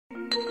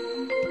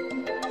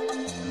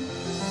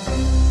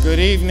Good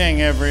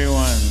evening,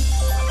 everyone.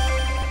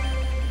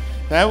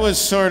 That was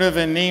sort of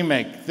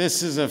anemic.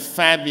 This is a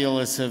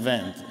fabulous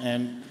event,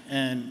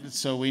 and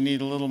so we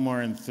need a little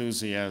more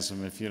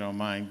enthusiasm, if you don't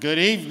mind. Good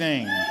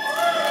evening.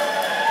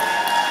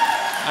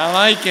 I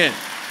like it.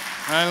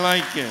 I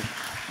like it.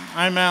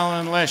 I'm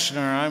Alan Leshner.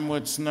 I'm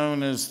what's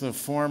known as the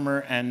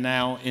former and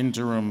now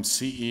interim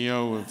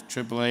CEO of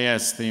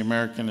AAAS, the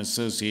American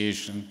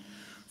Association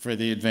for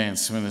the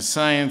Advancement of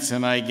Science,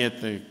 and I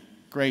get the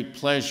great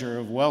pleasure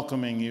of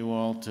welcoming you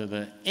all to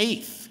the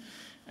 8th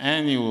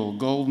annual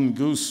Golden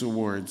Goose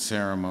Award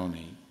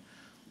Ceremony.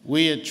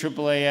 We at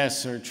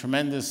AAAS are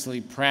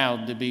tremendously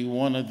proud to be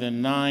one of the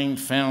 9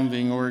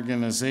 founding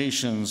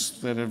organizations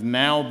that have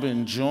now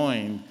been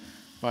joined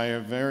by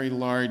a very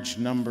large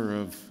number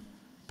of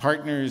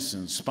partners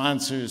and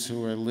sponsors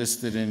who are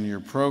listed in your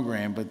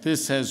program. But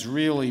this has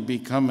really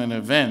become an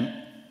event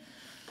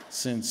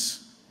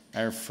since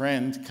our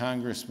friend,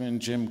 Congressman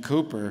Jim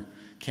Cooper,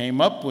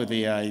 came up with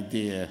the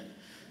idea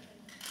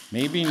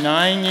maybe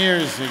 9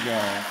 years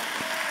ago.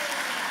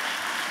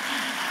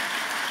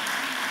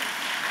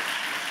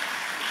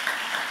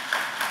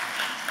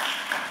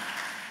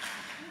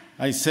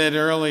 I said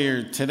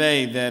earlier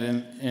today that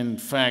in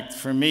fact,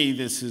 for me,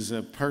 this is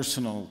a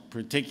personal,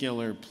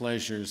 particular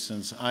pleasure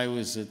since I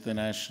was at the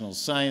National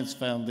Science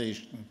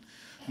Foundation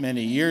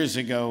many years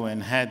ago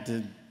and had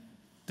to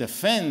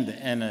defend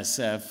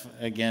NSF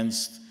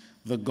against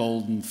the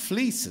golden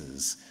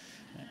fleeces.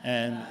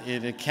 And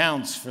it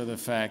accounts for the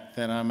fact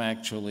that I'm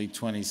actually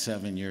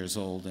 27 years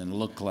old and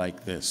look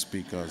like this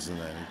because of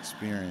that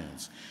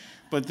experience.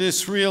 But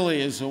this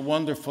really is a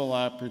wonderful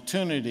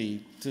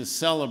opportunity to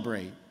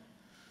celebrate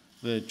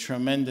the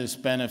tremendous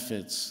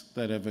benefits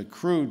that have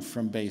accrued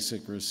from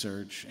basic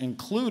research,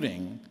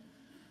 including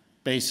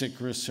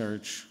basic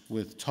research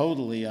with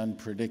totally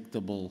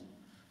unpredictable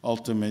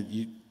ultimate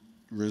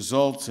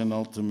results and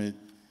ultimate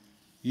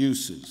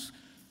uses.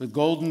 The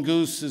Golden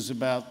Goose is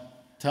about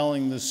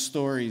telling the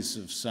stories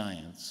of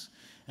science.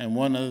 And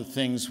one of the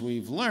things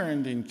we've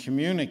learned in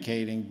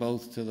communicating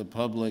both to the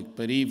public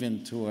but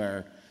even to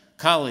our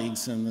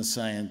colleagues in the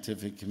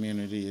scientific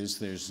community is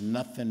there's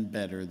nothing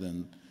better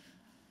than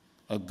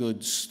a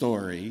good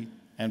story,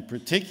 and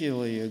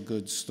particularly a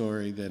good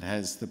story that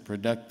has the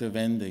productive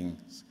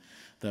endings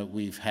that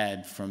we've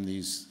had from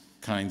these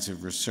kinds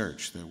of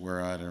research that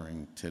we're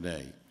honoring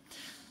today.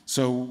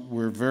 So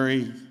we're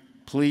very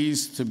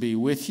pleased to be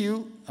with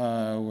you.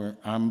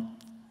 I'm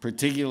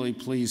particularly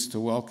pleased to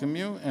welcome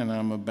you, and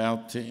I'm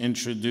about to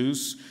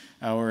introduce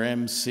our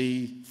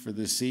MC for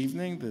this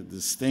evening, the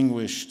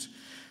distinguished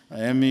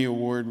Emmy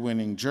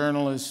Award-winning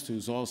journalist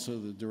who's also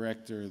the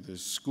director of the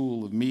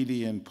School of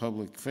Media and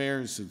Public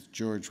Affairs at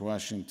George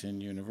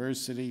Washington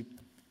University.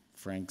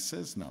 Frank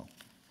says no.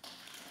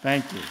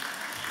 Thank you.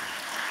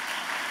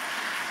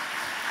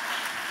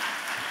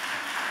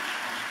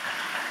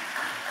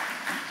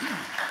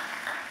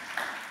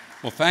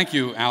 Well, thank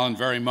you, Alan,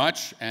 very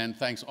much, and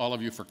thanks all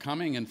of you for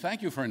coming, and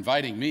thank you for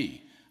inviting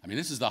me. I mean,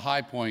 this is the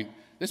high point,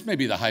 this may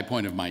be the high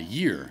point of my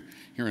year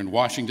here in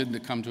Washington, to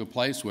come to a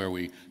place where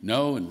we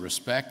know and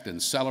respect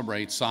and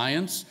celebrate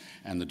science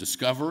and the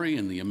discovery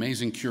and the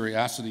amazing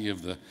curiosity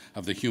of the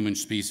human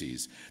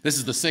species. This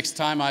is the 6th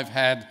time I've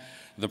had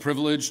the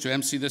privilege to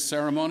MC this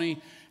ceremony,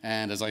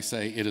 and as I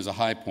say, it is a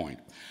high point.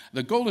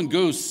 The Golden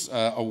Goose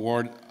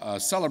Award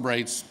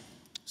celebrates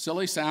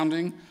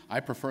silly-sounding, I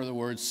prefer the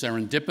word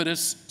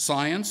serendipitous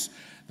science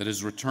that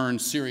has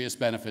returned serious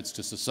benefits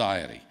to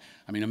society.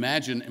 I mean,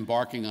 imagine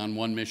embarking on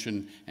one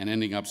mission and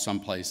ending up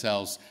someplace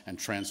else and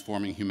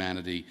transforming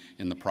humanity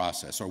in the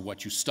process, or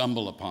what you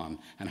stumble upon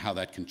and how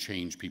that can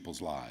change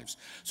people's lives.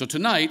 So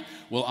tonight,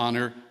 we'll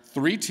honor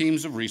 3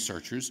 teams of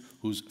researchers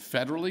whose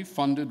federally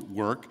funded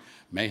work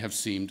may have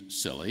seemed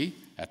silly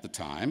at the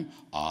time,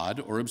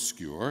 odd or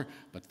obscure,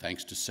 but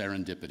thanks to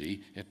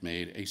serendipity, it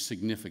made a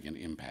significant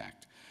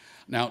impact.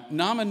 Now,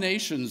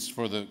 nominations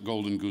for the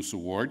Golden Goose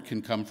Award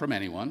can come from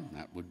anyone.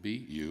 That would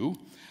be you.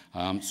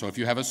 So if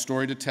you have a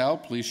story to tell,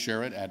 please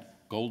share it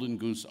at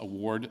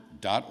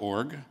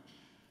goldengooseaward.org.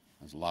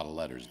 There's a lot of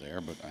letters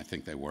there, but I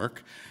think they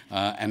work.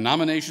 And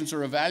nominations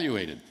are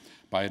evaluated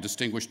by a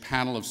distinguished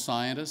panel of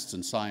scientists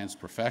and science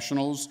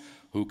professionals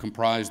who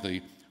comprise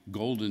the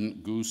Golden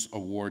Goose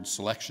Award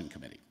Selection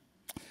Committee.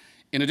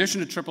 In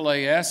addition to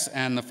AAAS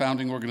and the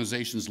founding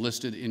organizations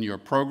listed in your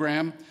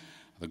program,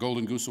 the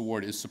Golden Goose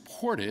Award is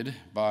supported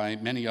by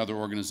many other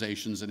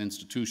organizations and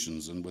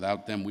institutions, and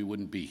without them, we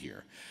wouldn't be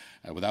here.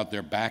 Without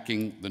their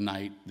backing the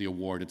night, the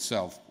award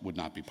itself would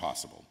not be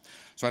possible.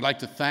 So I'd like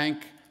to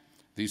thank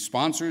these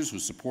sponsors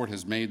whose support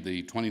has made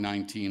the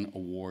 2019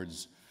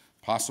 awards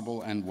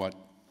possible and what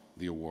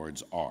the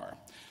awards are.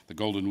 The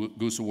Golden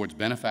Goose Awards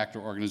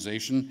benefactor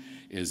organization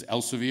is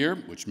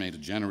Elsevier, which made a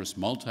generous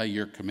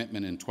multi-year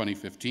commitment in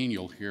 2015.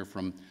 You'll hear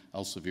from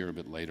Elsevier a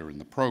bit later in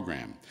the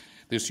program.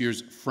 This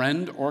year's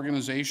friend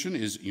organization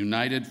is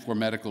United for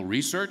Medical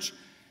Research,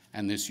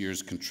 and this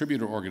year's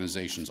contributor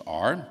organizations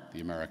are the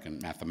American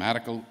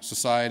Mathematical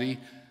Society,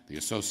 the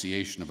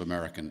Association of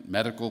American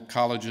Medical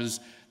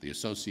Colleges, the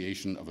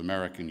Association of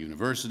American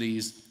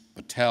Universities,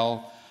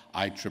 Battelle,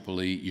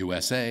 IEEE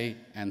USA,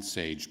 and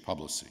Sage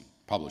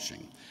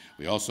Publishing.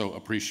 We also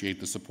appreciate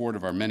the support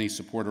of our many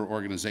supporter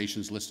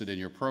organizations listed in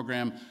your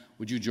program.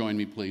 Would you join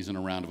me, please, in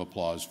a round of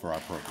applause for our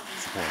program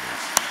supporters?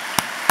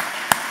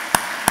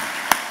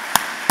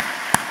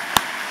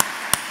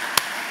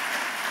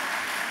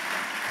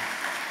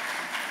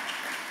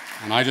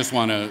 And I just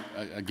want to,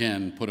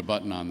 again, put a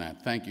button on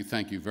that. Thank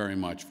you very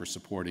much for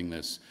supporting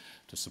this,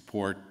 to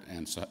support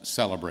and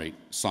celebrate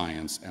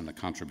science and the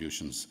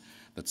contributions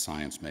that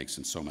science makes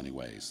in so many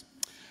ways.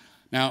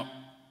 Now,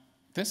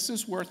 this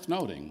is worth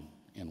noting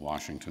in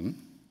Washington.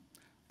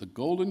 The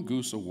Golden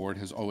Goose Award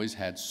has always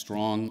had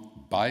strong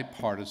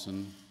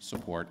bipartisan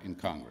support in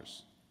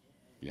Congress.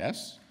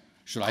 Yes?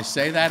 Should I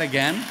say that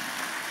again?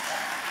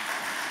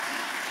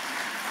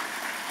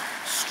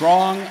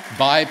 Strong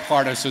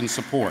bipartisan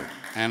support.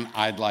 And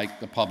I'd like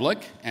the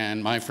public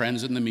and my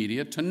friends in the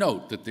media to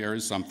note that there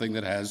is something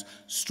that has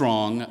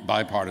strong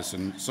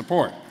bipartisan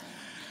support.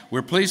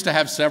 We're pleased to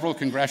have several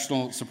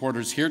congressional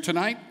supporters here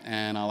tonight,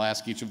 and I'll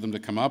ask each of them to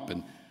come up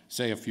and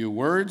say a few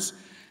words.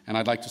 And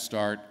I'd like to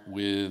start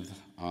with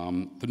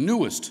the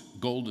newest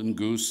Golden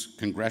Goose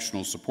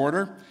congressional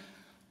supporter.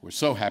 We're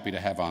so happy to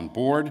have on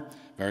board,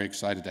 very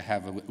excited to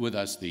have with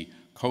us the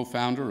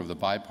co-founder of the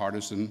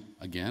bipartisan,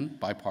 again,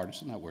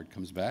 bipartisan, that word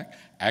comes back,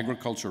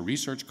 Agriculture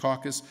Research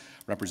Caucus,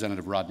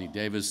 Representative Rodney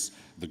Davis,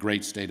 the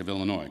great state of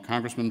Illinois.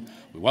 Congressman,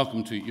 we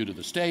welcome you to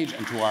the stage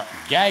and to our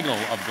gaggle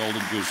of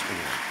Golden Goose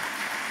Awards.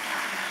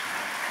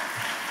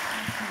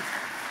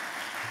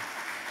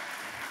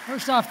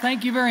 First off,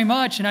 thank you very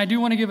much, and I do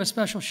want to give a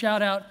special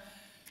shout out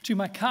to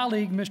my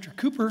colleague, Mr.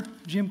 Cooper,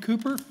 Jim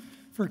Cooper,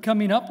 for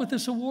coming up with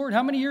this award.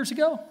 How many years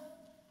ago?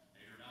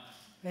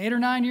 8 or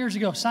 9 years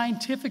ago,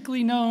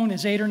 scientifically known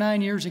as 8 or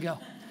 9 years ago.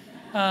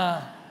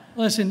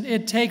 Listen,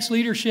 it takes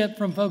leadership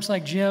from folks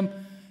like Jim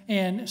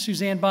and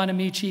Suzanne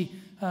Bonamici.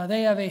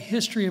 They have a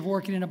history of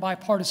working in a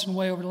bipartisan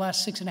way over the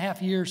last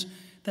 6.5 years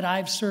that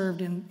I've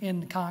served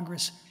in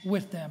Congress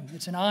with them.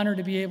 It's an honor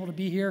to be able to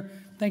be here.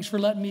 Thanks for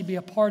letting me be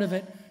a part of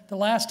it. The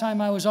last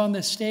time I was on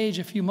this stage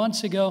a few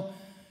months ago,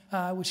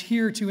 I was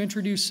here to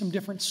introduce some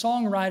different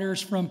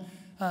songwriters from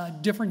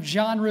different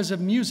genres of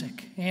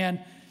music.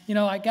 And, you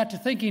know, I got to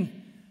thinking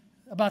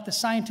about the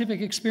scientific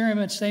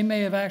experiments they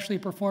may have actually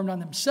performed on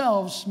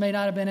themselves, may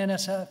not have been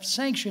NSF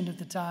sanctioned at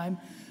the time,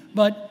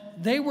 but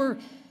they were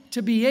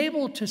to be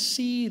able to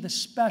see the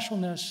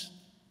specialness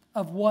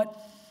of what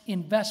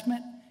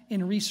investment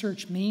in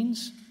research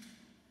means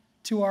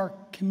to our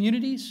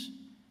communities,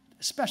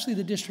 especially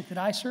the district that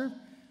I serve.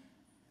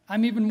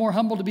 I'm even more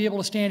humbled to be able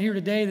to stand here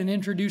today than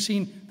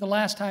introducing the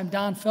last time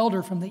Don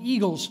Felder from the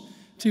Eagles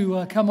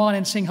to come on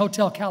and sing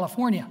Hotel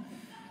California.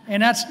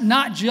 And that's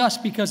not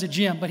just because of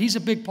Jim, but he's a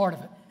big part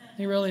of it.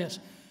 He really is.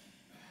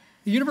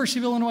 The University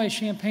of Illinois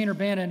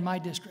Champaign-Urbana in my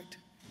district,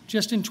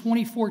 just in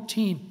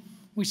 2014,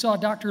 we saw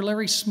Dr.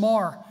 Larry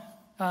Smarr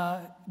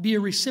be a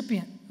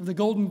recipient of the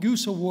Golden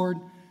Goose Award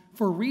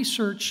for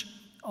research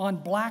on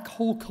black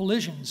hole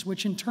collisions,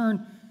 which in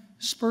turn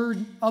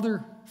spurred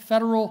other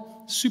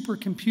federal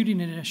supercomputing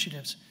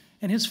initiatives.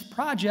 And his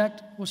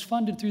project was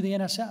funded through the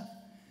NSF.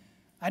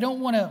 I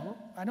don't want to,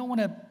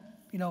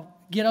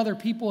 get other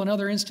people and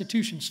other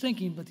institutions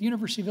thinking, but the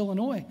University of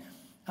Illinois,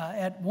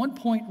 at one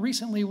point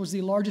recently, was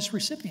the largest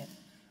recipient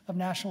of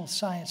National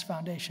Science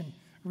Foundation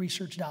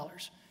research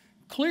dollars.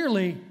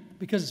 Clearly,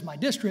 because it's my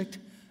district.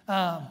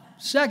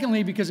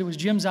 Secondly, because it was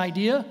Jim's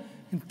idea.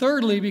 And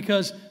thirdly,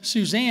 because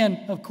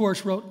Suzanne, of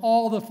course, wrote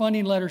all the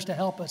funding letters to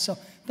help us. So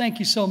thank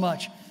you so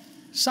much.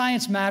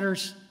 Science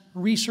matters.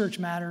 Research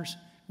matters.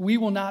 We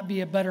will not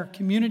be a better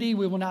community.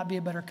 We will not be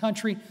a better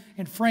country.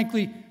 And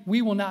frankly,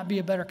 we will not be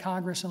a better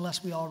Congress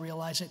unless we all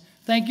realize it.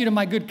 Thank you to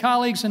my good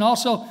colleagues and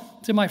also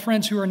to my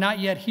friends who are not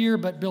yet here,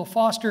 but Bill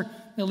Foster,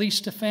 Elise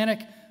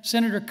Stefanik,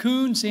 Senator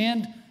Coons,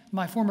 and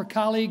my former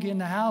colleague in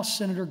the House,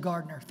 Senator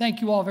Gardner.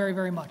 Thank you all very,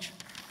 very much.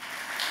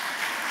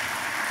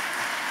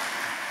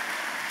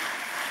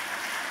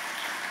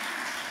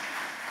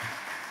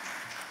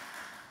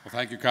 Well,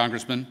 thank you,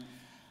 Congressman.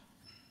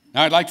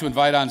 Now I'd like to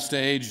invite on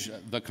stage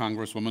the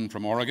Congresswoman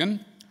from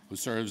Oregon, who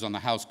serves on the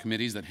House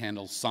committees that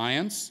handle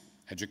science,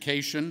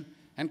 education,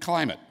 and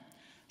climate.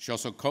 She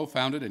also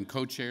co-founded and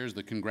co-chairs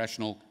the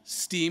Congressional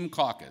STEAM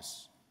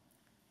Caucus,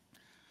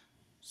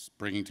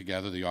 bringing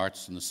together the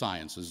arts and the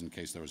sciences, in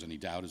case there was any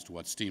doubt as to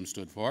what STEAM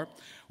stood for.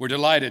 We're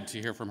delighted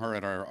to hear from her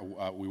at our,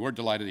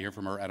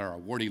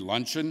 awardee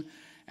luncheon,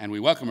 and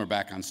we welcome her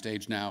back on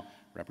stage now,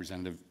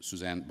 Representative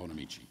Suzanne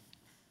Bonamici.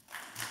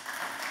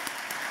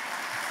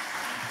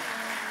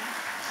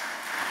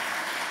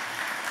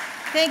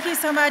 Thank you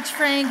so much,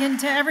 Frank, and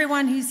to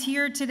everyone who's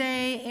here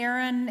today,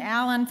 Aaron,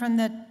 Alan from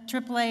the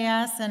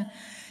AAAS,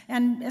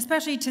 and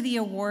especially to the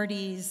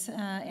awardees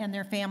and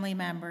their family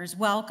members.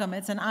 Welcome.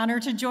 It's an honor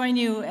to join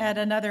you at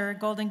another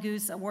Golden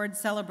Goose Award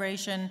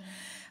celebration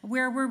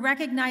where we're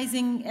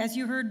recognizing, as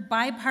you heard,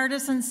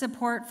 bipartisan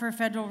support for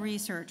federal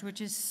research, which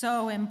is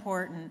so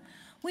important.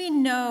 We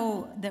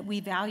know that we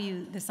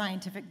value the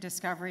scientific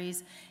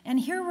discoveries, and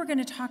here we're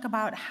going to talk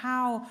about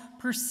how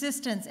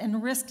persistence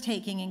and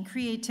risk-taking and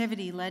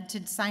creativity led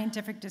to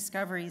scientific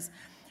discoveries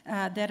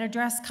that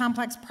address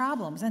complex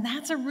problems, and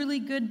that's a really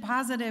good,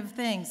 positive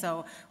thing.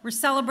 So we're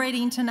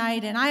celebrating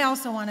tonight, and I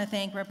also want to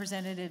thank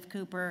Representative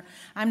Cooper.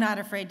 I'm not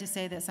afraid to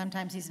say that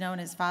sometimes he's known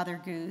as Father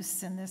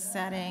Goose in this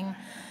setting,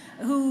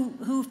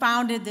 who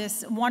founded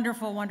this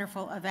wonderful,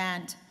 wonderful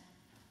event.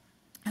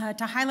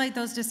 To highlight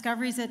those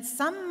discoveries that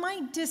some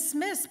might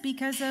dismiss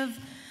because of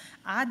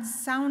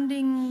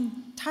odd-sounding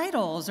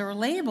titles or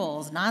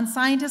labels.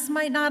 Non-scientists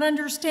might not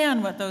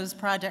understand what those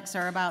projects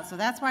are about, so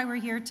that's why we're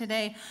here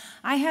today.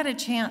 I had a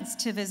chance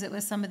to visit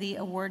with some of the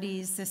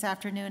awardees this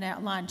afternoon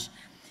at lunch.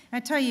 I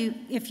tell you,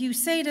 if you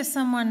say to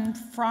someone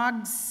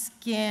frog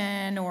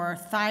skin or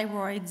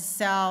thyroid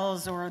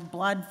cells or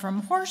blood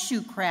from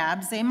horseshoe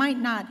crabs, they might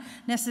not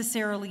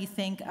necessarily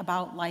think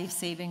about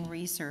life-saving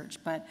research,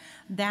 but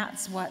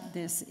that's what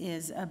this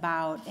is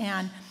about.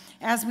 And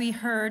as we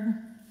heard,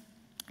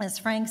 as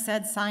Frank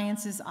said,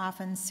 science is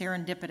often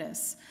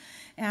serendipitous.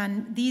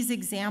 And these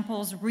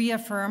examples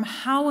reaffirm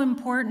how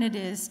important it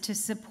is to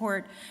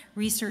support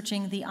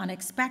researching the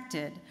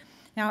unexpected.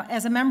 Now,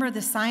 as a member of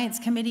the Science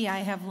Committee, I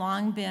have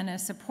long been a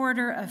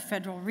supporter of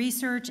federal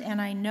research,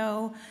 and I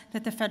know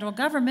that the federal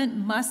government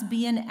must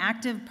be an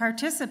active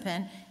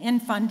participant in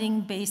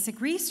funding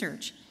basic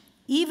research,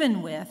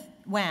 even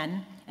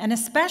when, and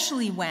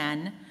especially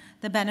when,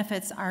 the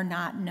benefits are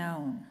not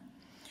known.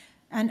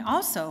 And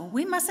also,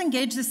 we must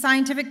engage the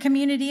scientific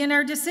community in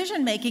our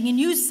decision-making and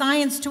use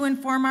science to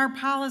inform our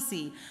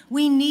policy.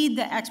 We need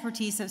the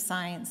expertise of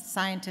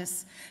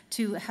scientists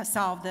to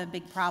solve the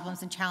big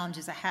problems and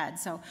challenges ahead.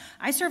 So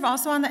I serve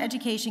also on the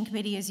Education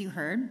Committee, as you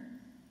heard.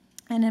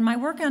 And in my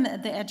work on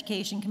the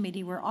Education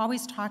Committee, we're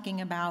always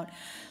talking about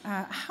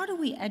how do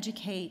we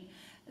educate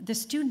the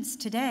students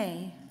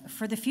today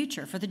for the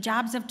future, for the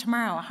jobs of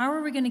tomorrow? How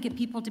are we going to get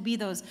people to be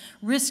those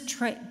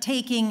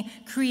risk-taking,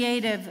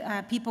 creative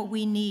people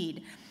we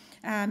need?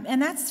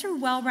 And that's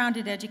through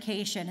well-rounded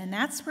education, and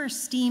that's where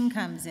STEAM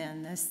comes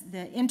in,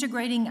 the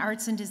integrating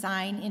arts and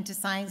design into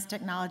science,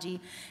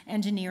 technology,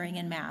 engineering,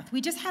 and math.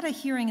 We just had a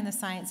hearing in the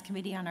Science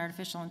Committee on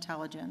artificial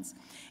intelligence,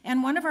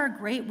 and one of our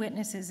great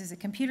witnesses is a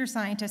computer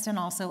scientist and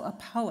also a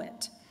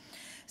poet.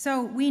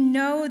 So we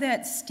know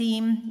that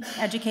STEAM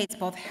educates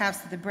both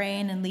halves of the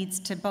brain and leads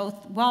to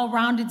both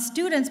well-rounded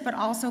students, but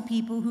also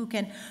people who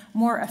can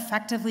more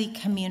effectively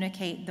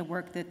communicate the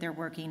work that they're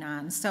working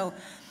on. So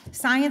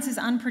science is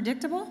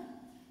unpredictable.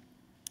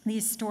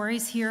 These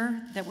stories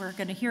here that we're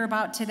going to hear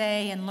about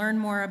today and learn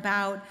more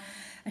about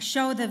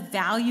show the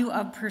value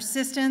of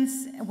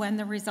persistence when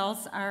the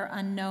results are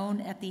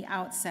unknown at the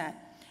outset,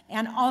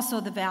 and also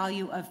the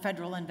value of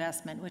federal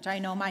investment, which I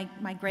know my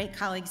great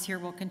colleagues here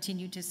will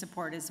continue to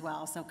support as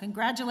well. So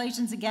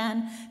congratulations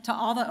again to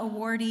all the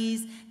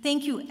awardees.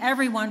 Thank you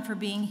everyone for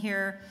being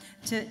here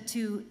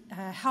to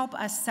help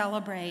us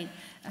celebrate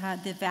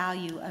the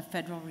value of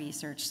federal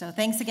research. So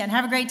thanks again.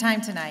 Have a great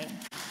time tonight.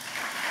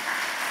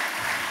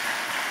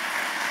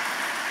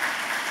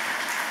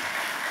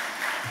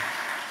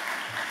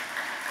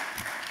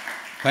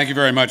 Thank you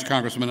very much,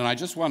 Congressman. And I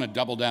just want to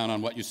double down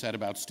on what you said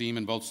about STEAM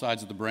and both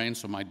sides of the brain.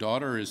 So my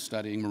daughter is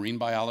studying marine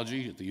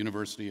biology at the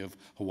University of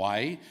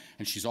Hawaii,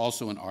 and she's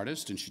also an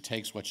artist, and she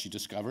takes what she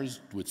discovers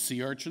with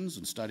sea urchins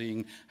and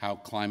studying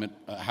how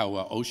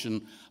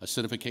ocean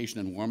acidification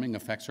and warming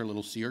affects her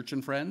little sea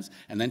urchin friends,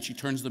 and then she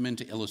turns them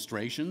into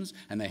illustrations,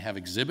 and they have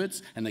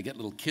exhibits, and they get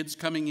little kids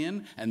coming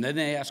in, and then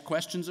they ask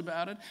questions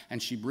about it, and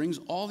she brings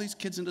all these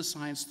kids into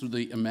science through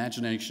the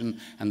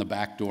imagination and the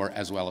back door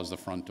as well as the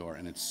front door,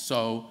 and it's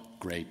so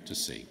great to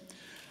see.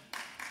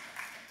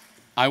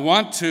 I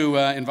want to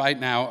invite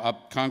now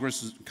up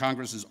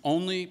Congress's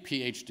only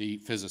PhD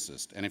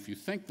physicist. And if you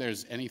think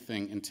there's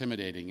anything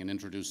intimidating in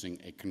introducing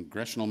a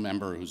congressional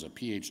member who's a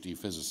PhD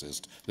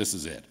physicist, this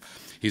is it.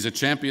 He's a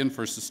champion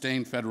for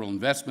sustained federal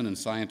investment in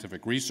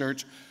scientific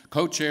research,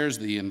 co-chairs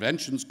the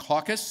Inventions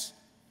Caucus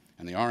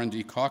and the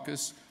R&D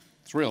Caucus.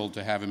 Thrilled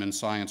to have him in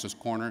Science's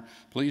Corner.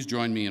 Please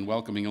join me in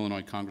welcoming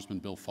Illinois Congressman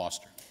Bill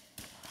Foster.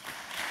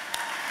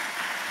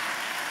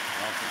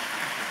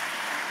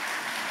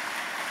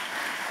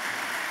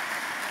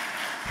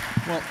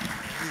 Well,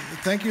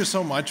 thank you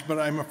so much, but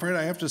I'm afraid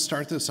I have to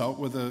start this out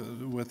with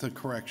a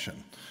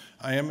correction.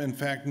 I am, in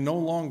fact, no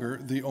longer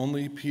the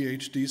only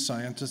PhD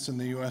scientist in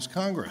the U.S.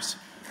 Congress.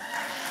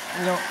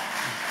 You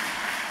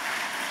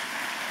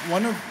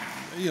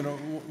know,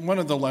 one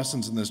of the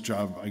lessons in this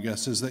job, I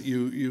guess, is that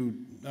you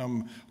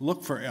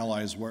look for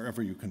allies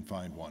wherever you can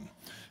find one.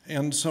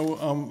 And so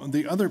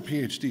the other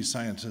PhD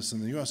scientist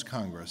in the U.S.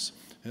 Congress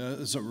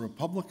is a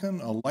Republican,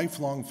 a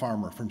lifelong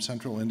farmer from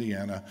central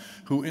Indiana,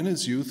 who in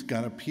his youth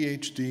got a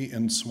PhD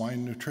in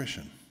swine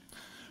nutrition.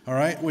 All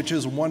right, which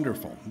is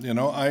wonderful, you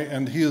know.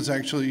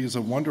 He's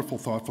a wonderful,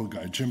 thoughtful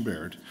guy, Jim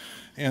Baird,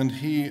 and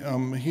he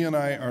and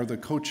I are the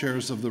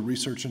co-chairs of the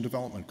Research and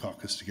Development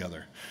Caucus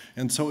together,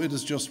 and so it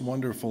is just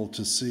wonderful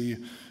to see,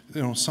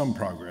 you know, some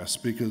progress,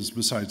 because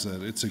besides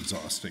that, it's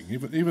exhausting.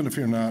 Even if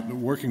you're not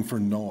working for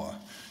NOAA,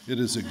 It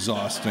is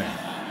exhausting.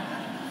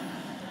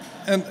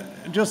 And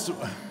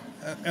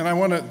I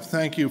want to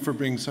thank you for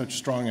being such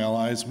strong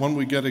allies. When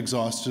we get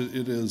exhausted,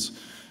 it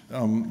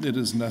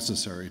is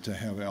necessary to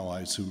have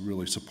allies who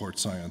really support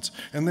science.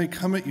 And they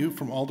come at you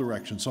from all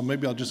directions. So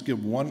maybe I'll just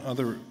give one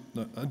other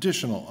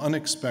additional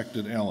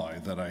unexpected ally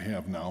that I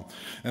have now.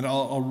 And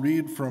I'll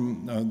read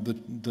from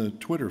the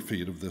Twitter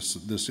feed of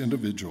this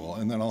individual,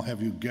 and then I'll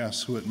have you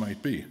guess who it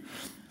might be.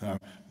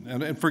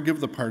 And forgive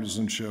the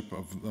partisanship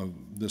of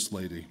this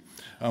lady.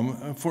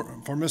 For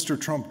Mr.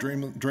 Trump,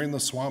 drain the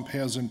swamp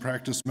has in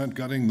practice meant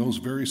gutting those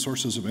very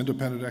sources of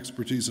independent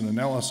expertise and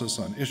analysis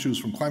on issues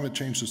from climate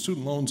change to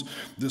student loans.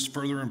 This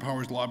further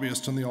empowers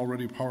lobbyists and the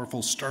already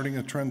powerful, starting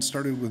a trend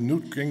started with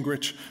Newt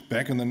Gingrich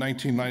back in the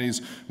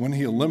 1990s when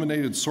he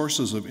eliminated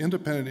sources of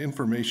independent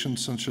information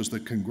such as the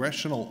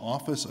Congressional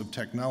Office of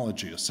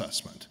Technology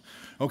Assessment.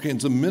 Okay, in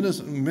the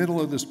middle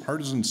of this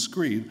partisan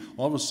screed,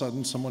 all of a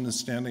sudden someone is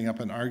standing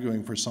up and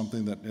arguing for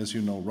something that, as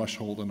you know, Rush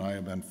Holt and I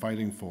have been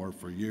fighting for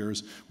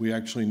years. We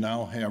actually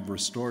now have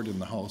restored in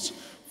the House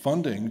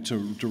funding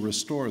to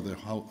restore the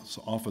House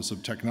Office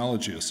of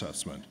Technology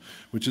Assessment,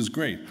 which is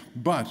great.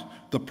 But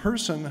the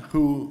person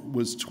who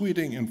was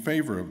tweeting in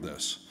favor of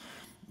this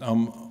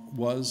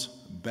was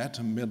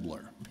Bette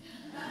Midler.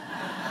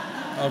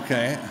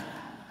 Okay.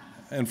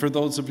 And for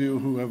those of you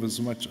who have as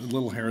much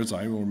little hair as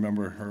I will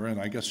remember her, and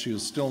I guess she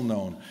is still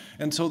known.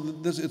 And so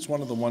it's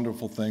one of the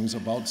wonderful things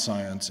about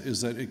science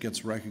is that it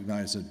gets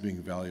recognized as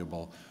being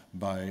valuable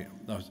by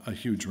a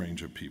huge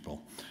range of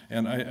people.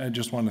 And I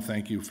just want to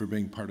thank you for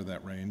being part of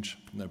that range,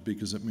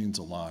 because it means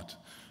a lot.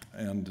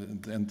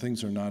 And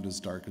things are not as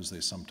dark as they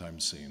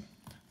sometimes seem.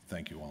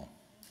 Thank you all.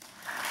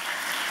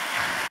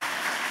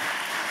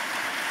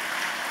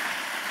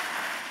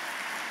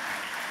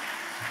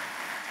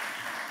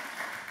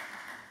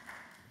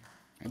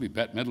 Maybe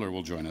Bette Midler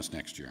will join us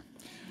next year.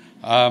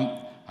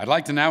 I'd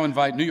like to now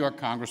invite New York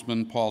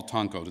Congressman Paul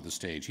Tonko to the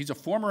stage. He's a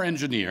former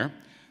engineer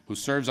who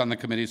serves on the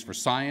committees for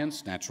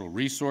science, natural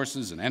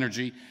resources, and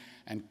energy,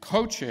 and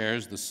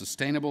co-chairs the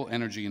Sustainable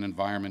Energy and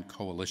Environment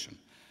Coalition.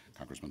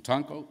 Congressman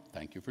Tonko,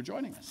 thank you for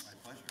joining us. My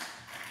pleasure.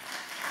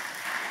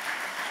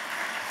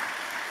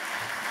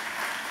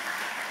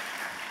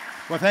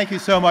 Well, thank you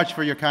so much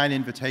for your kind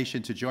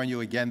invitation to join you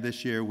again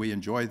this year. We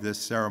enjoyed this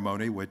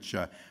ceremony, which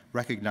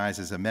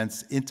recognizes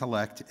immense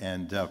intellect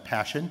and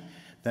passion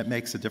that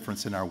makes a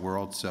difference in our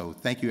world. So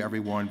thank you,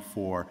 everyone,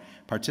 for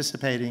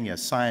participating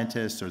as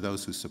scientists or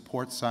those who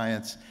support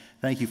science.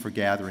 Thank you for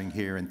gathering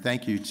here, and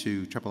thank you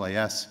to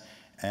AAAS,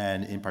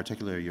 and in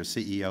particular your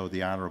CEO,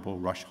 the Honorable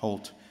Rush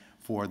Holt,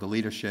 for the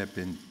leadership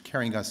in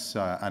carrying us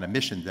on a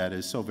mission that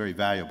is so very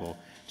valuable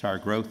to our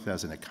growth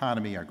as an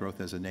economy, our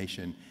growth as a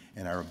nation,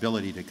 and our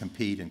ability to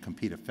compete and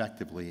compete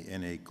effectively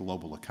in a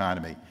global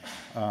economy.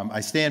 I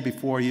stand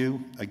before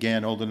you,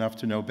 again, old enough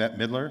to know Bette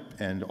Midler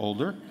and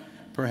older,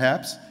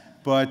 perhaps,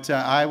 but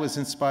I was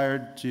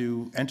inspired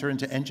to enter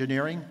into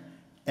engineering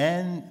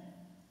and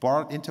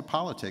brought into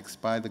politics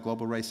by the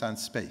global race on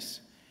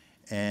space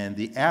and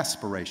the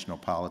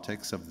aspirational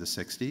politics of the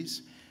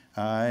 60s,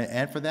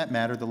 and for that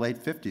matter, the late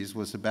 50s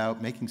was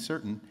about making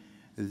certain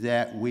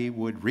that we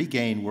would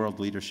regain world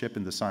leadership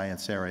in the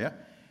science area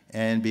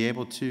and be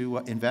able to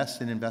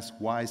invest and invest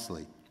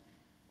wisely.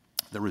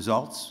 The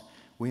results,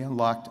 we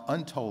unlocked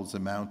untold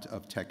amount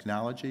of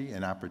technology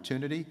and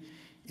opportunity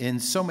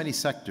in so many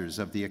sectors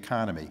of the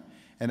economy.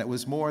 And it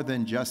was more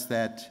than just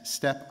that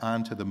step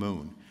onto the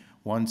moon.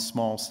 One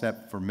small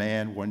step for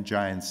man, one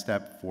giant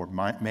step for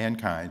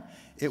mankind.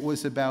 It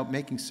was about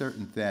making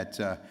certain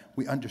that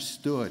we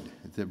understood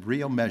the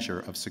real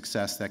measure of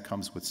success that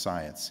comes with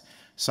science.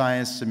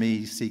 Science, to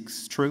me,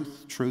 seeks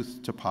truth, truth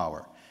to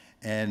power.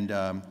 And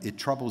it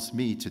troubles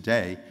me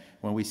today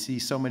when we see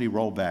so many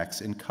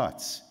rollbacks and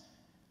cuts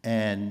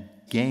and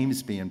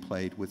games being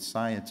played with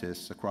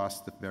scientists across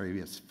the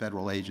various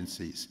federal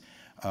agencies.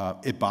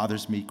 It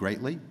bothers me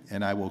greatly,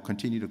 and I will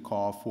continue to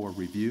call for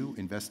review,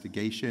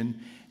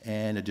 investigation,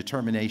 and a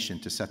determination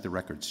to set the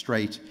record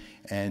straight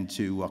and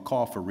to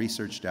call for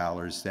research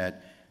dollars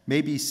that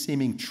may be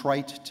seeming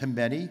trite to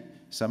many.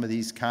 Some of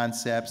these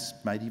concepts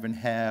might even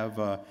have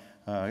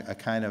a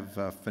kind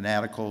of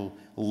fanatical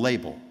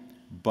label.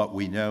 But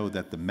we know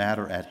that the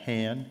matter at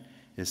hand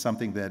is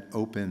something that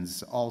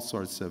opens all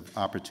sorts of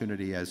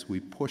opportunity as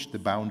we push the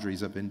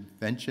boundaries of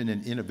invention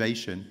and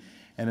innovation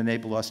and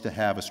enable us to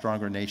have a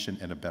stronger nation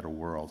and a better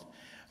world.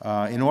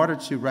 In order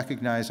to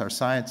recognize our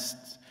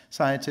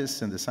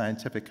scientists and the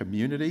scientific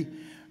community,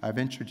 I've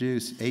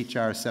introduced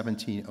H.R.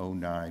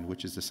 1709,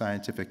 which is the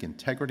Scientific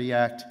Integrity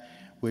Act,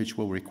 which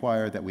will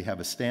require that we have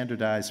a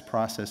standardized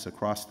process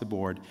across the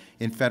board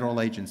in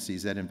federal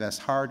agencies that invest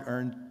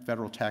hard-earned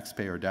federal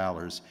taxpayer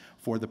dollars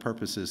for the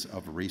purposes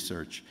of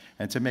research,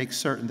 and to make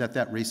certain that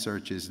that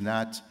research is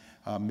not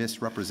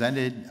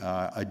misrepresented,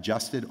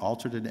 adjusted,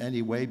 altered in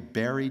any way,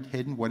 buried,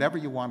 hidden, whatever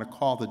you want to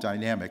call the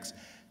dynamics.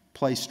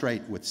 Play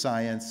straight with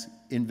science,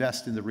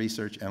 invest in the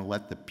research, and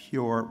let the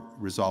pure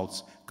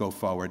results go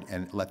forward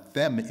and let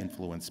them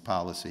influence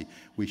policy.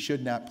 We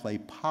should not play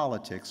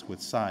politics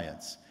with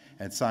science.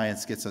 and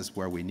science gets us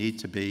where we need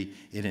to be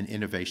in an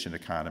innovation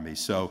economy.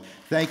 So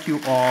thank you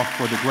all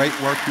for the great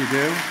work you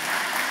do.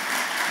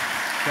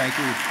 Thank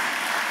you.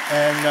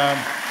 And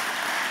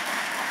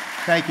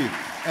thank you.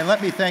 And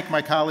let me thank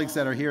my colleagues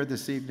that are here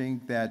this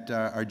evening that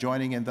are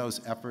joining in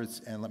those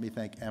efforts. And let me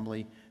thank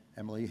Emily.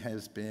 Emily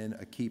has been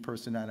a key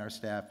person on our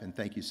staff, and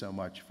thank you so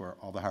much for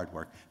all the hard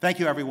work. Thank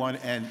you, everyone,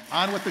 and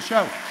on with the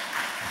show.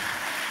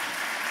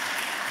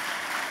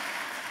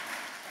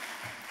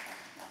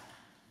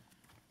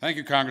 Thank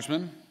you,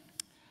 Congressman.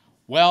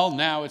 Well,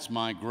 now it's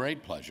my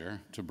great pleasure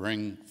to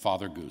bring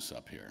Father Goose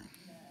up here.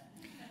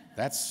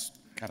 That's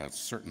got a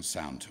certain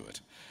sound to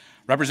it.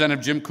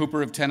 Representative Jim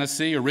Cooper of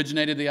Tennessee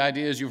originated the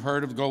idea, as you've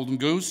heard, of the Golden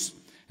Goose.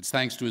 It's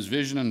thanks to his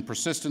vision and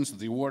persistence that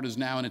the award is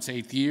now in its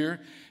 8th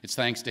year. It's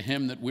thanks to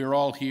him that we're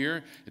all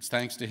here. It's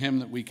thanks to him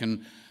that we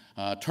can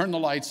turn the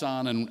lights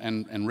on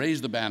and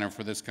raise the banner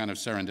for this kind of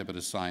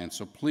serendipitous science.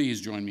 So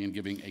please join me in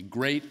giving a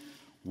great,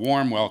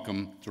 warm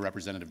welcome to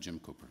Representative Jim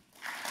Cooper.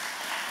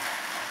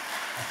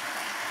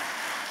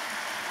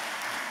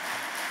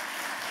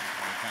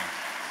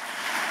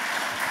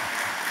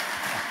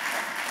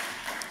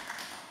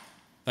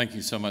 Thank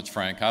you so much,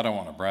 Frank. I don't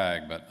want to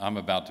brag, but I'm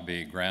about to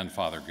be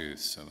Grandfather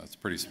Goose, so that's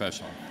pretty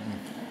special.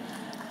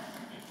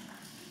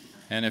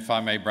 And if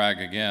I may brag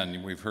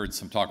again, we've heard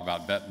some talk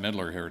about Bette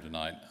Midler here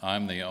tonight.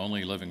 I'm the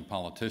only living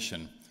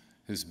politician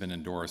who's been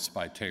endorsed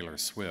by Taylor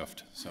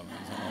Swift. So,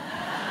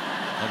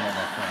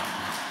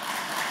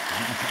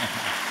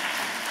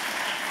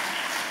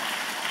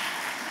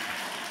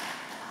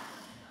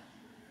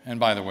 and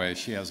by the way,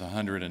 she has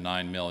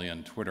 109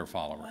 million Twitter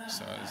followers.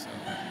 So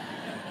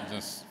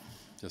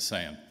just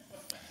saying.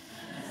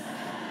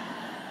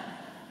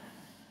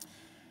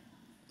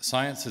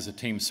 Science is a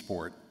team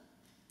sport,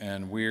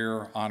 and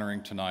we're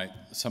honoring tonight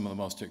some of the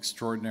most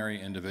extraordinary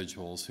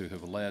individuals who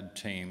have led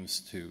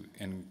teams to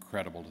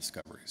incredible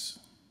discoveries.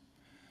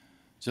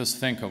 Just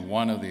think of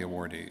one of the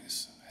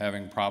awardees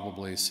having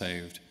probably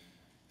saved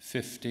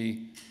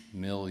 50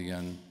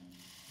 million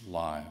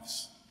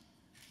lives.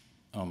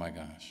 Oh my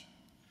gosh.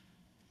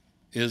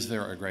 Is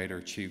there a greater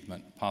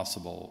achievement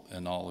possible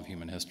in all of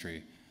human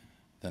history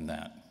than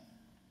that?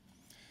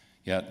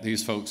 Yet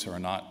these folks are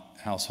not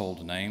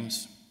household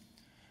names,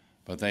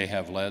 but they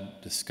have led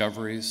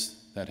discoveries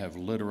that have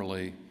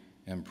literally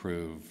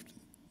improved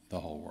the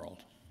whole world.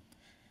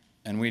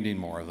 And we need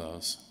more of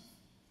those.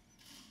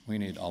 We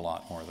need a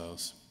lot more of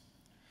those.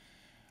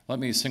 Let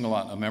me single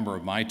out a member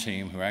of my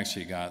team who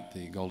actually got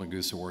the Golden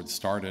Goose Award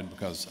started,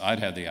 because I'd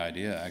had the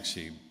idea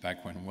actually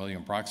back when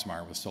William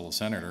Proxmire was still a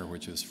senator,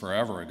 which is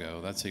forever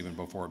ago. That's even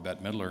before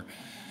Bette Midler.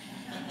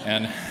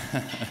 And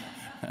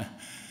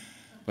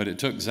but it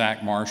took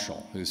Zach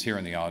Marshall, who's here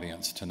in the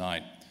audience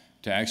tonight,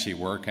 to actually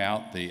work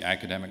out the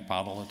academic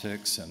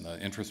politics and the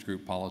interest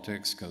group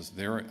politics, because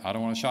there, I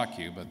don't want to shock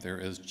you, but there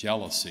is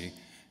jealousy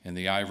in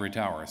the ivory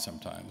tower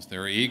sometimes.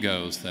 There are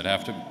egos that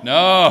have to,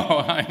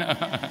 no, I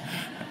know.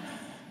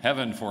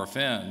 Heaven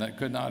forfend, that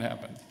could not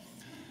happen.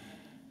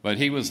 But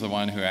he was the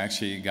one who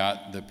actually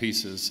got the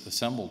pieces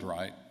assembled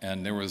right,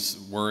 and there was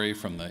worry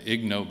from the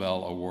Ig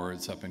Nobel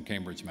Awards up in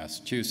Cambridge,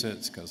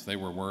 Massachusetts, because they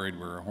were worried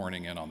we were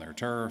horning in on their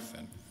turf.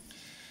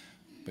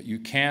 But you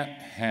can't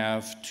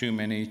have too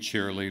many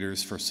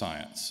cheerleaders for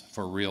science,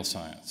 for real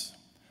science.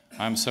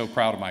 I'm so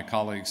proud of my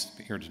colleagues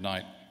here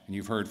tonight, and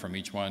you've heard from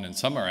each one, and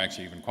some are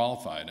actually even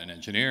qualified, an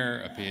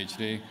engineer, a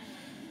PhD.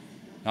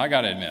 Now, I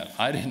got to admit,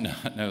 I did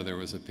not know there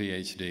was a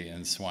PhD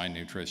in swine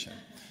nutrition,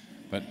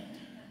 but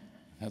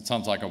that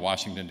sounds like a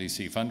Washington,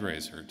 D.C.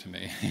 fundraiser to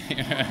me.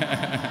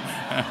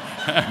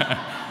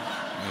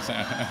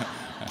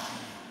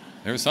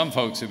 There are some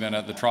folks who've been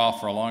at the trough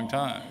for a long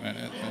time.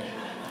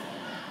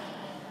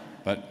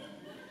 But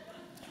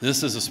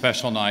this is a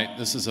special night.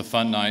 This is a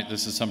fun night.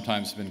 This has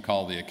sometimes been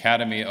called the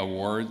Academy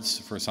Awards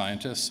for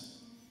Scientists.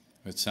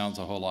 It sounds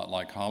a whole lot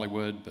like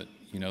Hollywood, but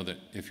you know that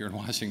if you're in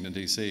Washington,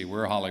 D.C.,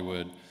 we're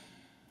Hollywood,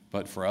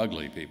 but for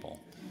ugly people.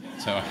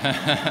 So,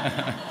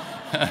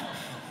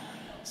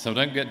 so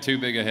don't get too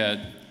big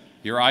ahead.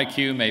 Your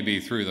IQ may be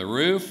through the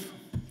roof,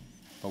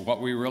 but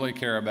what we really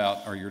care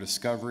about are your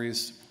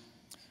discoveries,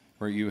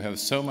 where you have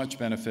so much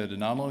benefit to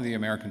not only the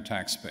American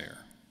taxpayer,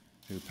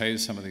 who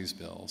pays some of these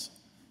bills,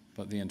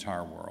 but the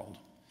entire world.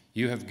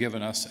 You have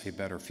given us a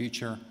better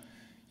future.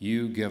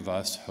 You give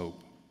us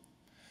hope.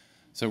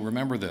 So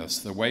remember this,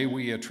 the way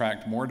we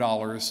attract more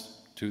dollars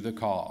to the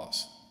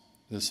cause,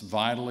 this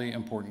vitally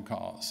important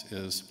cause,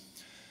 is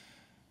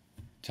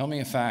tell me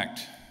a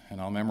fact and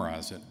I'll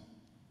memorize it.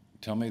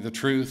 Tell me the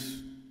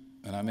truth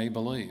and I may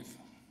believe.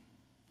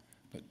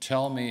 But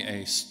tell me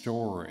a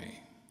story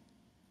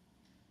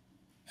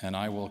and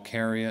I will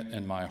carry it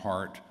in my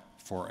heart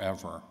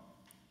forever.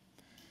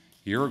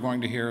 You're going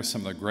to hear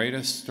some of the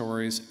greatest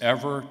stories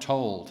ever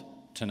told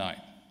tonight.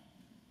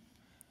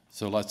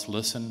 So let's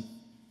listen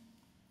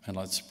and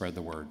let's spread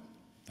the word.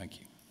 Thank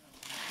you.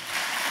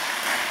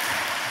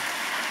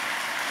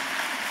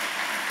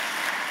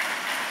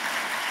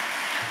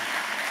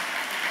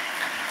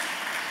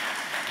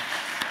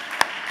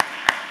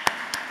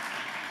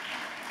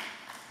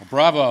 Well,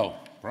 bravo.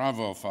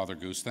 Bravo, Father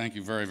Goose. Thank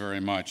you very, very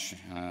much.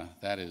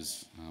 That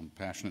is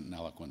passionate and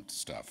eloquent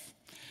stuff.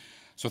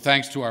 So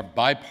thanks to our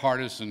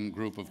bipartisan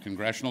group of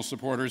congressional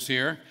supporters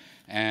here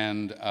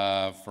and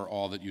for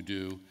all that you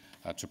do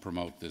to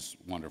promote this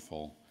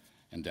wonderful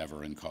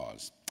endeavor and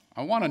cause.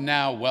 I want to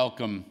now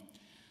welcome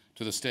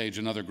to the stage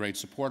another great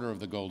supporter of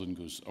the Golden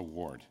Goose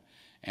Award.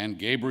 Ann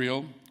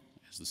Gabriel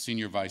is the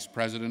Senior Vice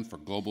President for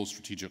Global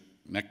Strategic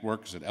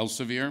Networks at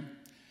Elsevier.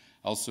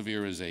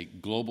 Elsevier is a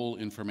global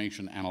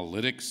information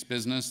analytics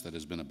business that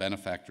has been a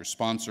benefactor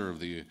sponsor of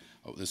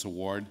this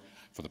award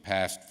for the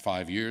past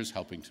 5 years,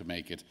 helping to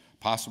make it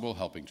possible,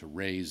 helping to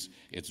raise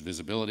its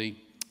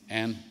visibility.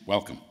 Ann,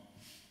 welcome.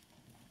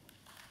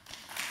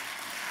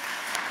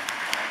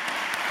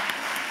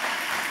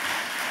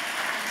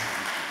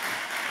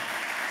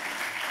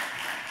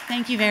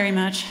 Thank you very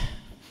much.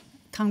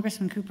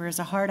 Congressman Cooper is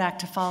a hard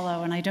act to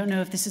follow, and I don't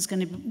know if this is going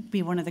to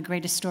be one of the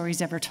greatest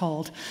stories ever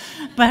told.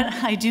 But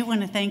I do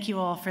want to thank you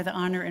all for the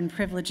honor and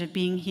privilege of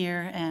being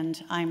here,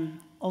 and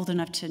I'm old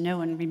enough to know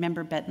and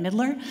remember Bette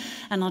Midler.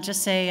 And I'll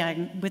just say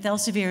I'm with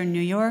Elsevier in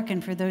New York,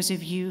 and for those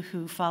of you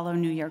who follow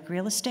New York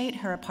real estate,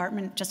 her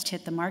apartment just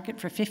hit the market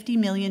for $50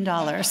 million.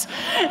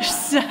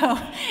 So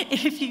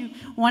if you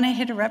want to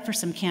hit her up for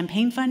some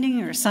campaign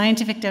funding or a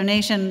scientific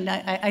donation,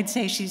 I'd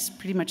say she's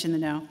pretty much in the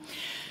know.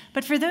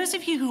 But for those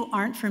of you who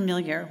aren't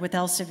familiar with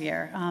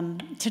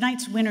Elsevier,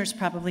 tonight's winners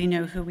probably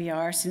know who we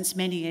are, since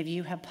many of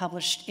you have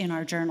published in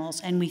our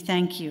journals, and we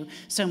thank you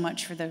so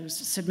much for those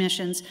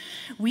submissions.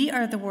 We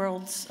are the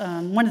world's,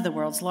 one of the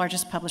world's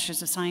largest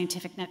publishers of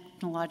scientific,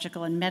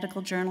 technological, and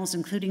medical journals,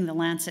 including The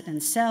Lancet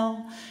and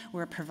Cell.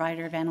 We're a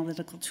provider of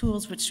analytical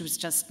tools, which was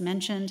just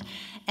mentioned,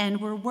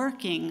 and we're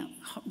working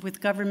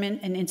with government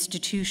and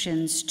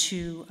institutions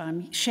to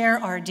share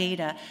our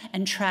data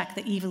and track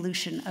the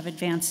evolution of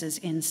advances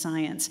in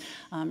science.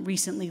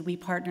 Recently, we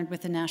partnered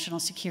with the National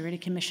Security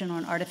Commission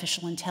on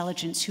Artificial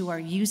Intelligence, who are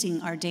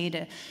using our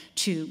data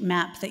to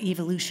map the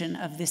evolution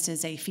of this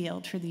as a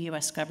field for the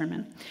U.S.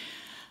 government.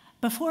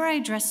 Before I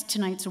address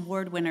tonight's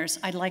award winners,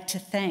 I'd like to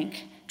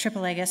thank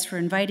AAAS for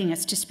inviting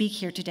us to speak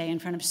here today in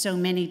front of so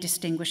many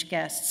distinguished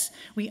guests.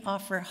 We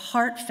offer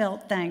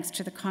heartfelt thanks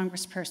to the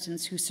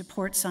congresspersons who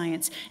support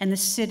science and the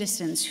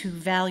citizens who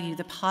value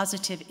the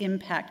positive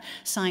impact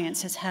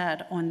science has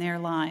had on their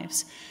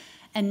lives.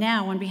 And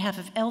now, on behalf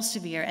of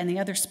Elsevier and the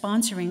other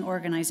sponsoring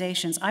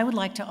organizations, I would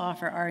like to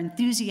offer our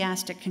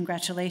enthusiastic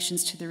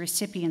congratulations to the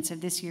recipients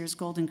of this year's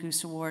Golden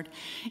Goose Award.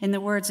 In the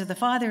words of the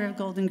father of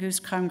Golden Goose,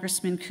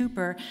 Congressman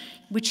Cooper,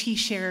 which he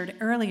shared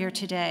earlier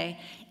today,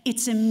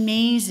 "It's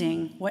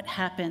amazing what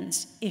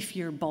happens if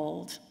you're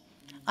bold."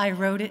 I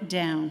wrote it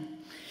down.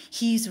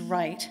 He's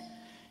right.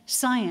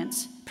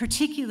 Science,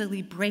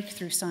 particularly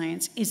breakthrough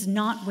science, is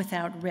not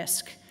without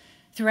risk.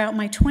 Throughout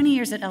my 20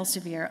 years at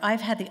Elsevier,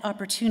 I've had the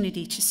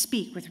opportunity to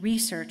speak with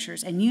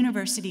researchers and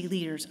university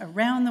leaders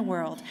around the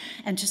world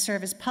and to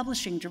serve as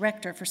publishing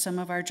director for some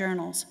of our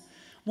journals.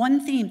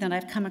 One theme that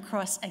I've come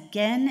across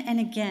again and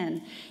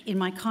again in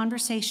my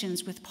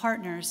conversations with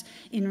partners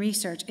in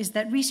research is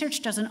that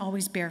research doesn't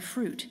always bear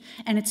fruit,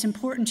 and it's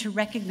important to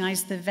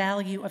recognize the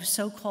value of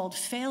so-called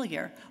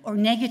failure or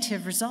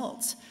negative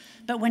results.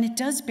 But when it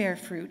does bear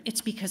fruit,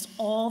 it's because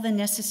all the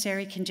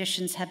necessary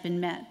conditions have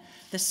been met.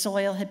 The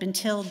soil had been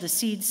tilled, the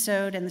seeds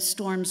sowed, and the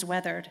storms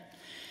weathered.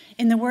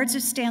 In the words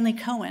of Stanley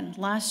Cohen,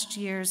 last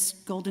year's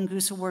Golden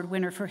Goose Award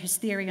winner for his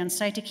theory on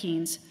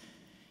cytokines,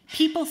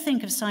 people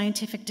think of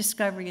scientific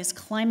discovery as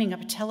climbing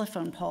up a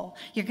telephone pole.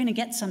 You're going to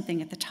get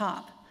something at the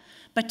top.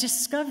 But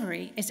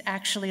discovery is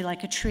actually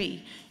like a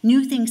tree.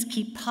 New things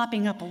keep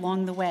popping up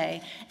along the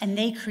way, and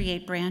they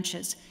create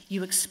branches.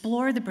 You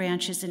explore the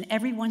branches, and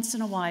every once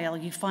in a while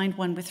you find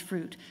one with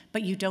fruit,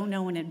 but you don't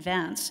know in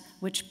advance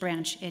which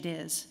branch it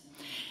is.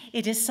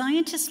 It is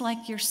scientists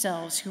like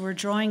yourselves who are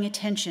drawing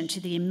attention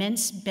to the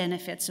immense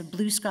benefits of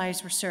blue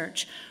skies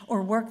research,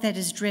 or work that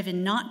is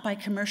driven not by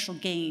commercial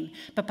gain,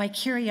 but by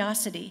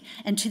curiosity,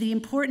 and to the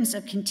importance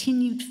of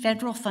continued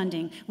federal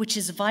funding, which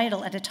is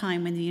vital at a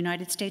time when the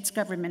United States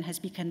government has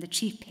become the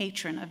chief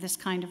patron of this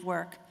kind of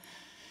work.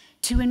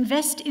 To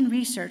invest in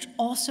research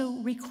also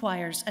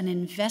requires an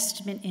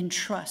investment in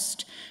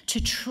trust, to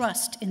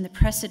trust in the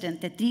precedent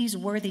that these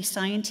worthy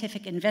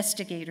scientific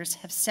investigators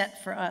have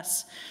set for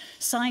us.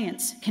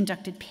 Science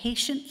conducted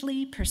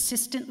patiently,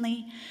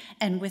 persistently,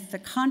 and with the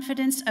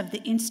confidence of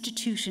the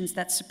institutions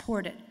that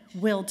support it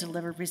will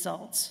deliver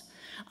results.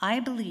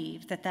 I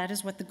believe that that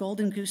is what the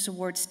Golden Goose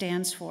Award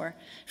stands for,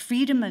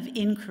 freedom of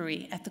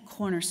inquiry at the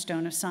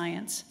cornerstone of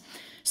science.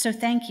 So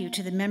thank you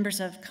to the members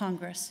of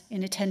Congress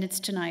in attendance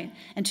tonight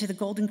and to the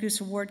Golden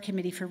Goose Award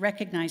Committee for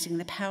recognizing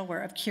the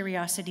power of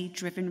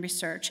curiosity-driven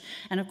research,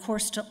 and of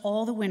course to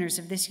all the winners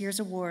of this year's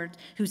award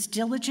whose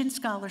diligent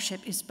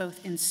scholarship is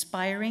both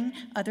inspiring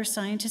other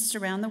scientists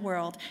around the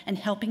world and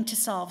helping to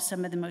solve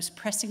some of the most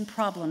pressing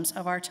problems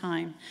of our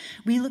time.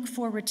 We look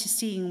forward to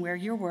seeing where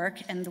your work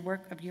and the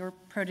work of your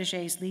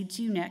protégés leads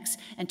you next,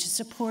 and to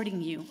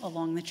supporting you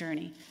along the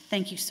journey.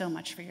 Thank you so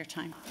much for your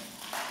time.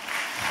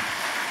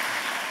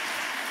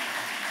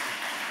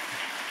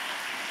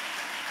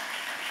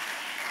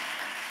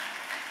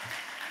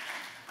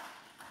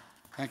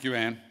 Thank you,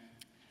 Anne.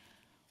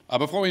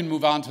 Before we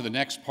move on to the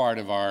next part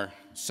of our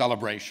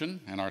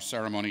celebration and our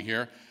ceremony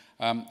here,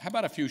 how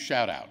about a few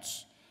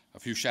shout-outs? A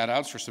few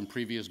shout-outs for some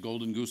previous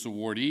Golden Goose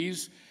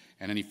awardees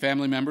and any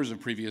family members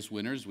of previous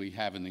winners we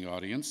have in the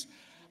audience.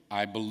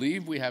 I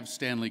believe we have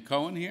Stanley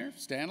Cohen here.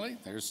 Stanley,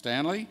 there's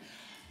Stanley,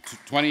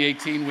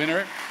 2018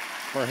 winner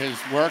for his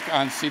work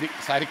on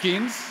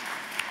cytokines.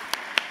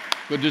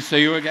 Good to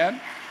see you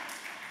again.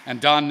 And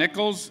Don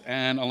Nichols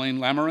and Elaine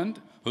Lamarand,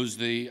 who's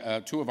the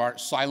two of our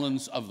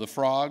Silence of the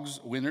Frogs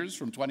winners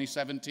from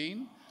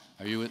 2017.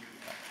 Are you at?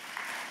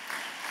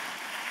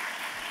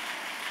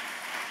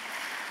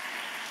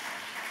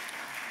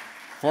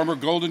 Former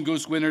Golden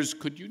Goose winners,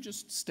 could you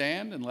just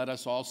stand and let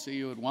us all see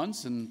you at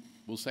once, and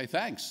we'll say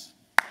thanks.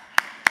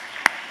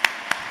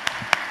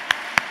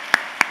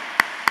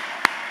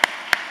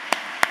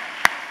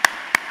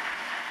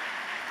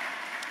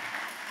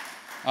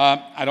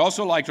 I'd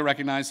also like to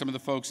recognize some of the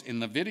folks in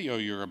the video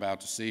you're about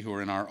to see who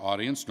are in our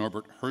audience.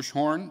 Norbert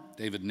Hirschhorn,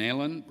 David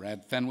Nalen,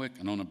 Brad Fenwick,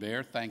 and Ona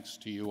Baer. Thanks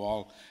to you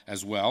all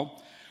as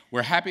well.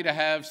 We're happy to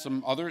have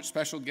some other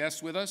special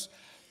guests with us.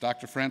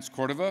 Dr. Franz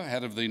Cordova,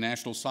 head of the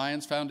National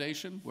Science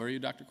Foundation. Where are you,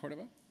 Dr.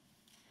 Cordova?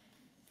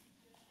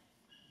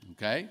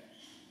 Okay.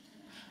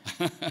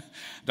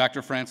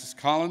 Dr. Francis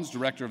Collins,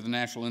 director of the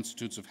National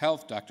Institutes of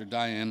Health. Dr.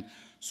 Diane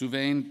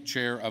Souvain,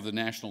 chair of the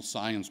National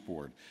Science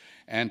Board.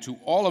 And to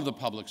all of the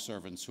public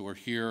servants who are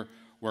here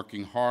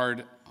working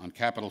hard on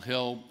Capitol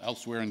Hill,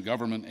 elsewhere in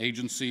government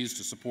agencies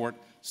to support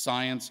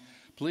science,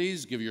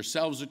 please give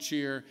yourselves a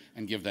cheer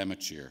and give them a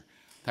cheer.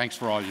 Thanks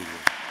for all you do.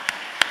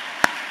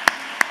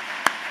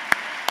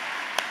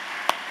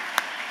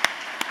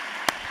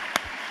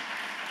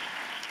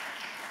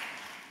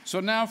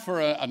 So now for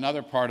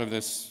another part of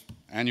this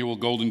annual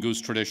Golden Goose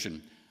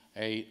tradition,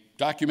 a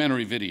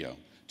documentary video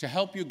to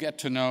help you get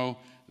to know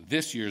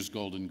this year's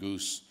Golden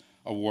Goose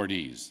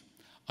awardees.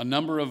 A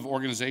number of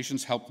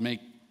organizations helped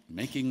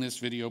making this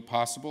video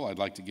possible. I'd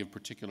like to give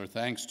particular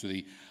thanks to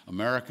the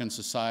American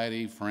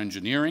Society for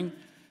Engineering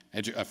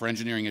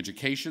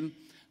Education,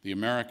 the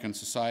American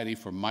Society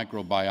for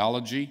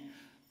Microbiology,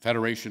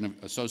 Federation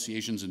of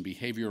Associations in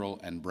Behavioral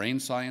and Brain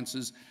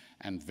Sciences,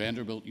 and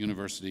Vanderbilt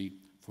University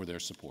for their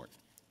support.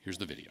 Here's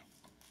the video.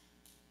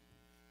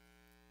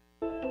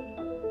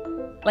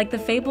 Like the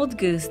fabled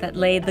goose that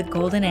laid the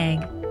golden egg,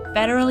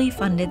 federally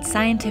funded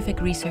scientific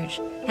research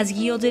has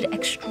yielded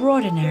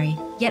extraordinary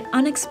yet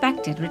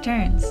unexpected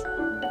returns.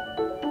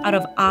 Out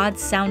of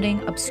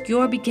odd-sounding,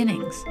 obscure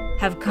beginnings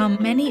have come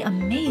many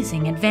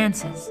amazing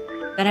advances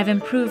that have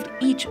improved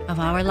each of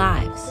our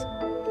lives.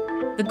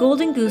 The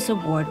Golden Goose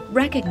Award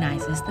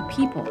recognizes the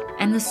people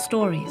and the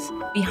stories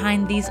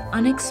behind these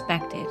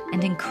unexpected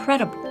and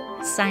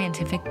incredible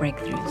scientific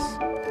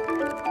breakthroughs.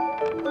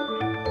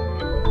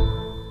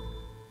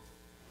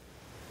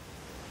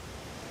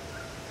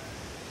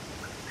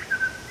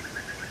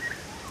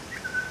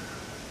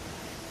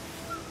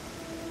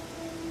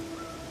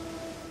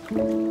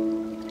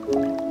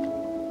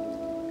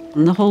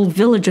 And the whole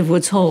village of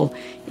Woods Hole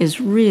is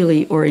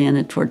really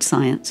oriented towards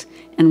science,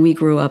 and we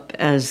grew up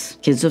as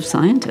kids of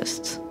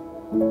scientists.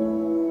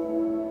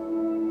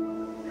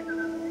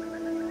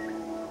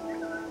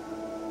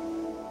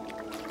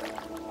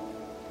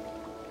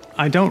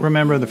 I don't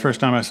remember the first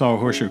time I saw a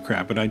horseshoe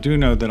crab, but I do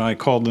know that I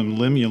called them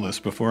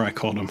limulus before I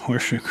called them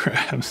horseshoe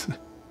crabs.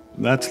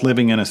 That's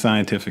living in a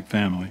scientific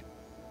family.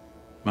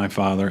 My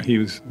father, he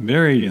was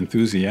very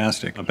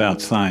enthusiastic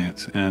about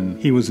science, and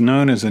he was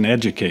known as an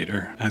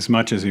educator as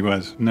much as he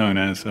was known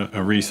as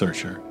a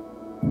researcher.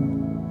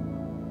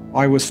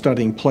 I was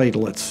studying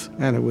platelets,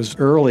 and it was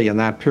early in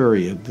that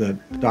period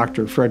that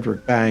Dr.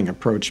 Frederick Bang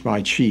approached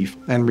my chief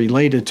and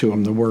related to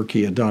him the work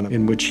he had done,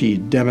 in which he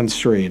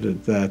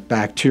demonstrated that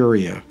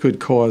bacteria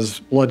could cause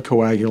blood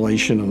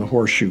coagulation in the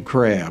horseshoe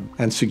crab,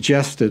 and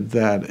suggested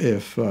that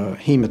if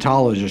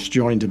hematologists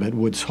joined him at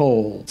Woods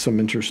Hole, some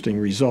interesting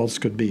results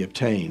could be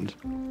obtained.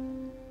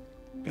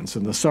 And so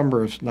in the summer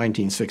of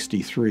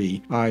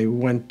 1963, I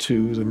went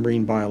to the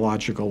Marine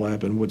Biological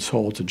Lab in Woods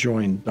Hole to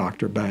join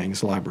Dr.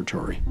 Bang's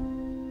laboratory.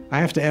 I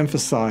have to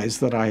emphasize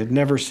that I had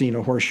never seen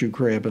a horseshoe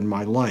crab in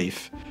my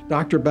life.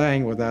 Dr.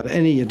 Bang, without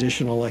any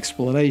additional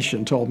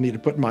explanation, told me to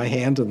put my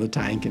hand in the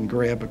tank and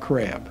grab a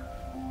crab.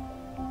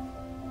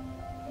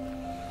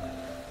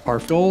 Our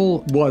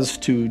goal was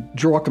to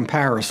draw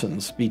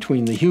comparisons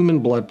between the human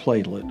blood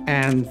platelet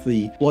and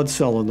the blood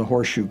cell in the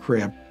horseshoe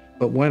crab.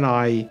 But when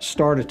I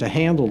started to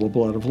handle the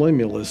blood of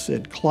limulus,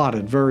 it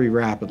clotted very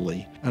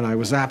rapidly, and I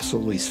was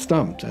absolutely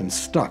stumped and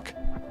stuck.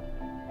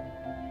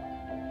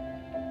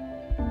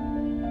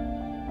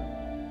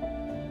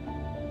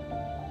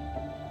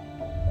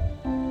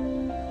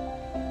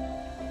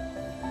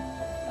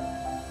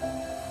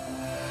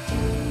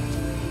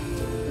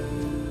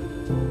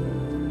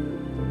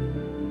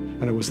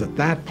 And it was at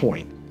that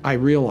point I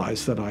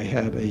realized that I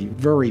had a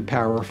very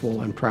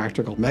powerful and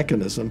practical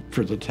mechanism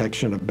for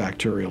detection of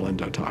bacterial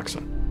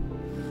endotoxin.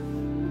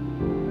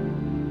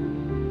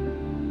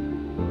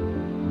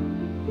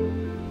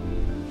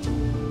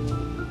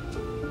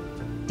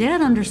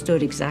 Dad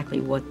understood exactly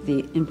what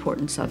the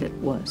importance of it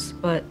was,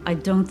 but I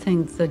don't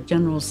think the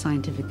general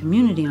scientific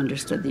community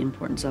understood the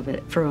importance of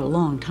it for a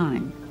long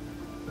time.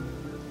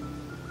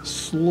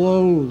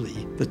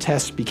 Slowly, the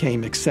test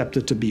became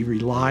accepted to be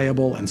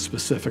reliable and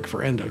specific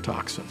for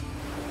endotoxin.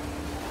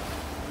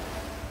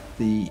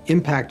 The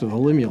impact of the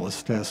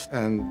Limulus test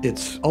and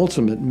its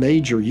ultimate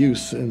major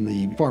use in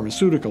the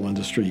pharmaceutical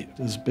industry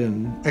has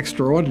been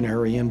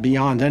extraordinary and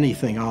beyond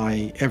anything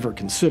I ever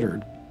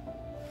considered.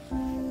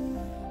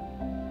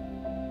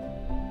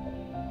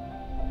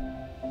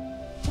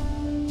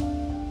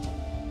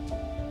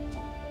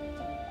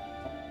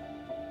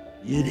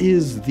 It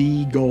is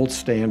the gold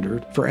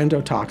standard for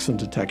endotoxin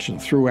detection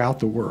throughout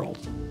the world.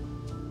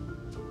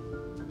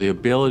 The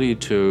ability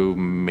to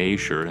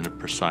measure in a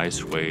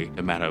precise way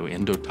the amount of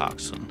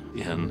endotoxin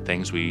in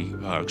things we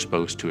are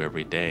exposed to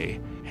every day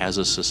has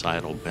a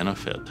societal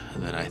benefit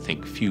that I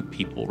think few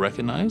people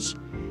recognize.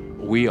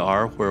 We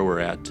are where we're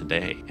at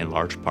today, in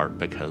large part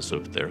because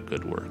of their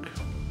good work.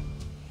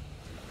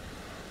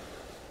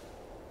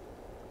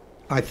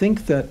 I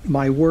think that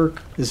my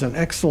work is an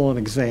excellent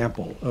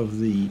example of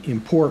the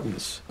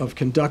importance of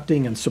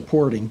conducting and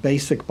supporting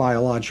basic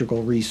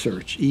biological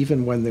research,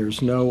 even when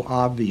there's no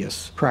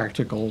obvious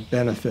practical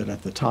benefit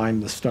at the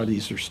time the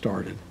studies are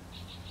started.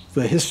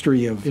 The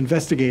history of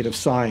investigative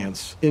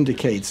science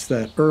indicates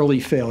that early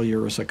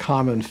failure is a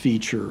common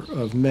feature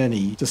of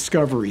many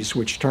discoveries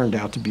which turned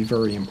out to be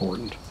very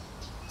important.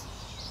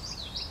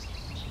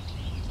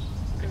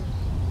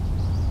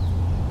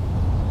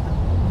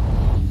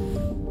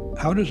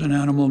 How does an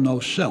animal know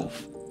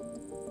self,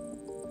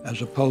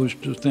 as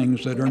opposed to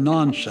things that are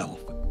non-self,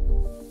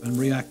 and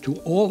react to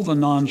all the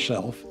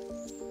non-self,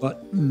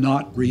 but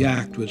not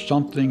react with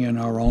something in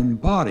our own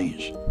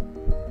bodies?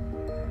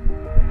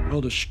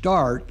 Well, to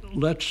start,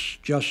 let's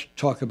just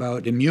talk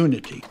about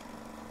immunity.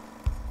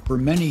 For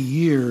many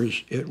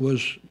years, it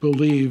was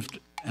believed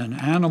an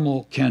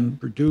animal can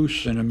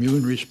produce an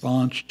immune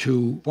response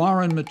to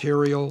foreign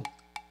material,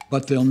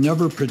 but they'll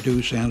never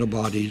produce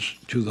antibodies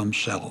to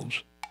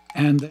themselves.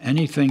 And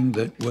anything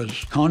that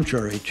was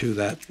contrary to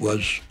that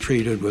was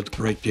treated with a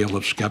great deal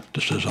of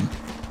skepticism.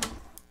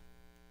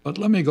 But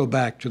let me go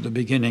back to the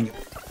beginning.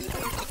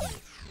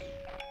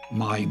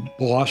 My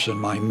boss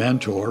and my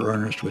mentor,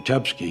 Ernest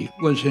Witebsky,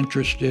 was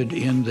interested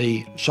in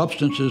the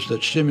substances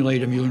that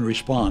stimulate immune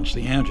response,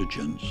 the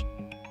antigens.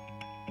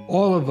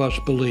 All of us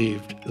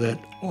believed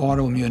that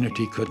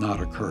autoimmunity could not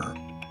occur.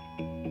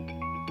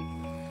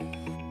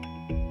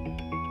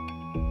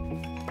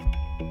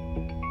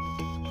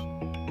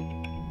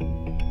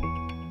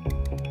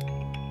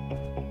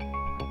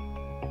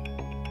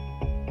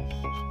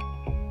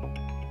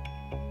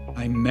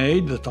 I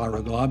made the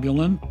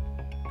thyroglobulin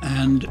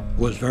and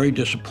was very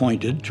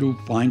disappointed to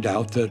find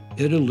out that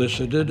it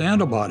elicited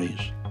antibodies.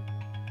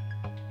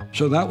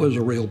 So that was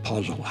a real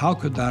puzzle. How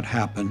could that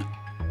happen?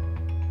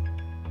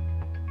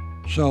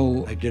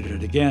 So I did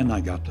it again. I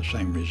got the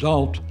same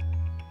result.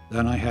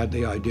 Then I had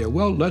the idea,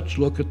 well, let's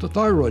look at the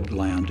thyroid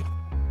gland.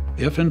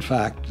 If, in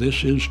fact,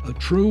 this is a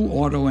true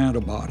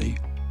autoantibody,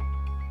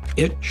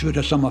 it should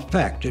have some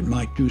effect. It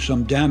might do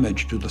some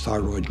damage to the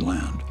thyroid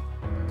gland.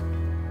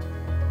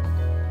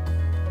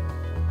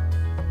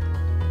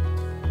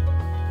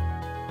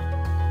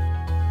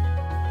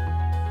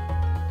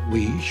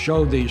 We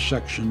showed these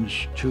sections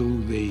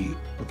to the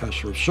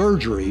professor of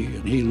surgery,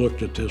 and he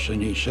looked at this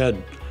and he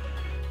said,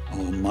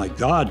 "Oh my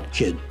God,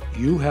 kid,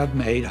 you have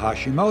made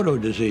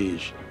Hashimoto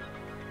disease."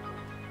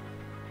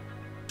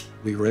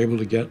 We were able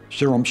to get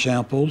serum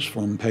samples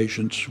from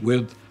patients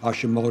with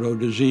Hashimoto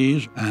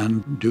disease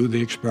and do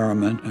the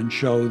experiment and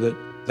show that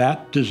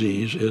that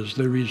disease is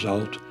the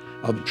result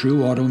of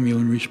true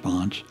autoimmune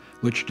response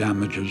which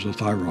damages the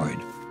thyroid.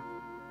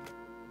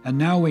 And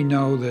now we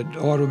know that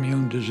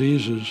autoimmune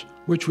diseases,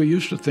 which we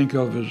used to think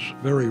of as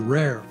very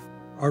rare,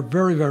 are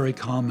very, very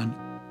common.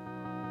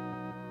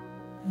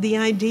 The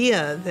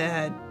idea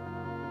that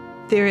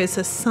there is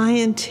a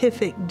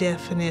scientific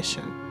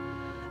definition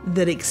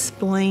that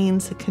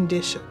explains a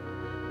condition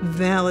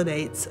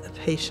validates a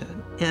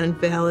patient and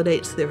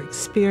validates their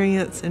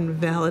experience and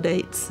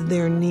validates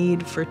their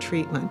need for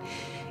treatment.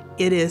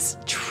 It is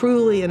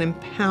truly an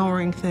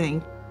empowering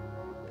thing.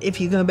 If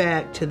you go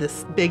back to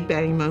this Big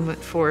Bang moment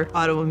for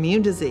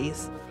autoimmune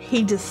disease,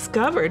 he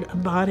discovered a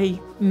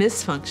body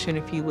misfunction,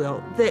 if you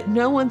will, that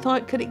no one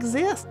thought could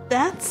exist.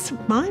 That's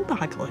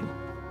mind-boggling.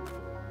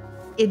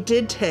 It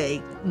did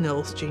take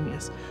Noel's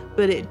genius,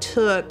 but it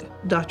took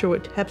Dr.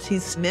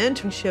 Witebsky's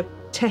mentorship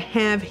to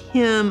have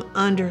him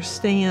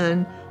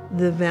understand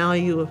the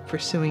value of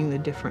pursuing the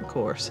different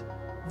course.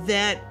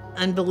 That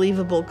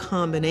unbelievable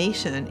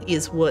combination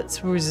is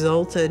what's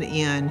resulted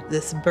in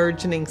this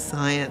burgeoning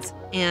science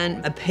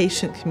and a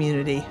patient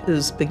community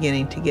who's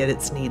beginning to get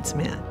its needs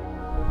met.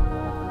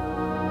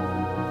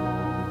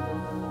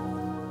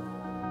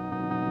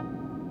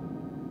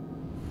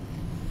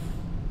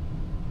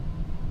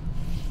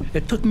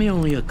 It took me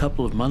only a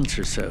couple of months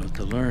or so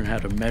to learn how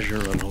to measure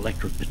an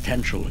electric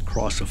potential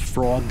across a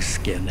frog's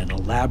skin in a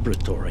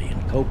laboratory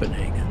in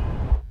Copenhagen.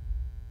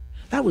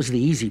 That was the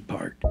easy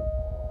part.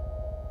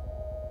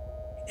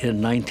 In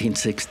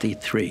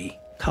 1963,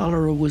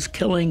 cholera was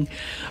killing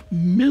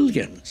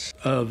millions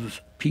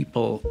of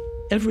people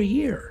every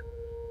year.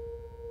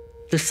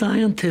 The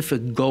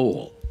scientific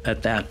goal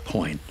at that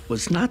point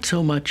was not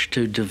so much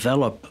to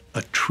develop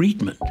a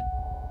treatment,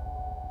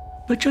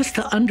 but just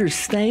to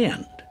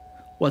understand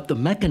what the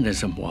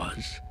mechanism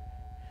was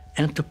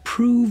and to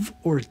prove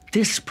or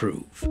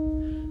disprove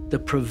the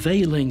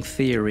prevailing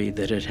theory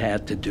that it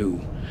had to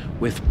do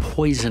with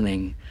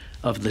poisoning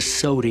of the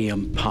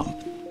sodium pump.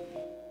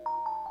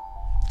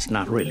 It's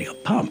not really a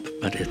pump,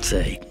 but it's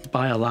a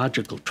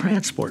biological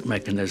transport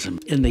mechanism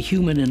in the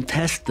human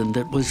intestine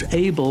that was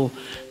able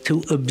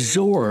to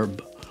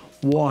absorb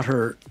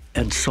water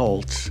and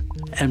salts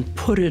and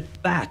put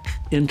it back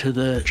into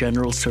the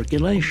general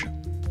circulation.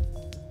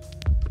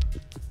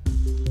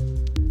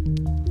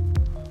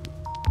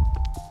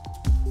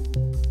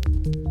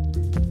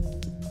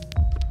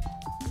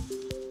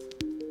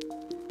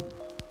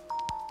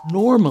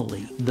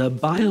 Normally, the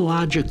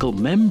biological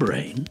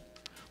membrane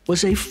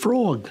was a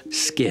frog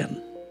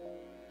skin.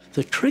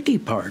 The tricky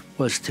part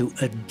was to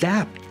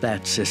adapt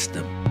that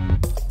system.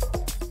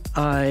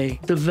 I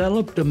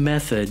developed a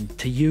method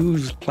to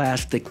use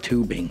plastic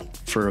tubing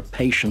for a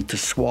patient to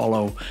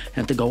swallow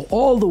and to go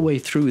all the way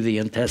through the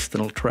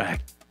intestinal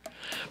tract.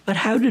 But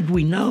how did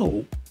we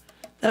know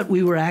that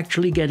we were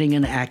actually getting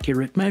an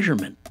accurate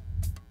measurement?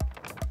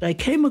 I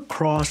came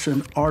across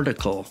an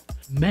article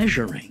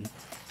measuring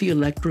the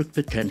electric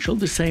potential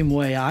the same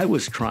way I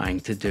was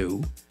trying to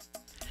do,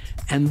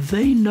 and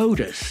they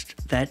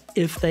noticed that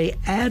if they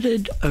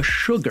added a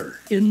sugar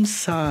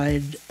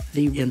inside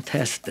the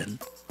intestine,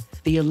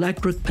 the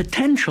electric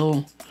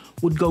potential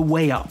would go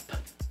way up.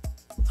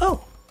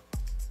 Oh,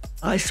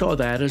 I saw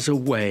that as a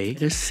way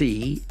to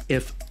see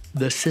if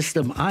the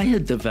system I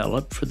had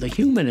developed for the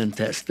human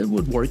intestine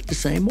would work the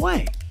same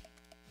way.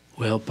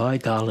 Well, by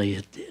golly,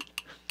 it did.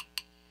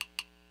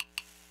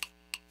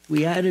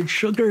 We added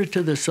sugar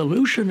to the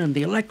solution and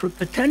the electric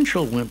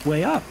potential went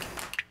way up.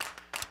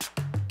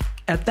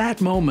 At that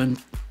moment,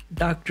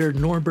 Dr.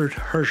 Norbert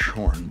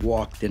Hirschhorn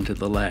walked into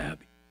the lab,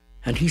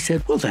 and he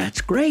said, well,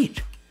 that's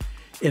great.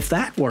 If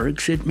that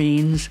works, it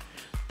means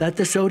that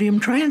the sodium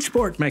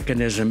transport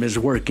mechanism is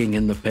working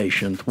in the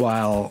patient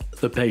while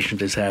the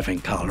patient is having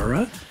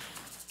cholera.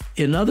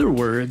 In other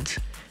words,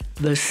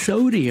 the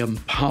sodium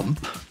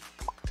pump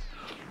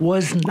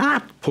was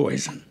not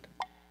poisoned.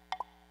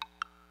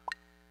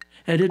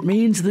 And it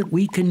means that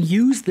we can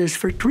use this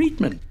for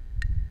treatment.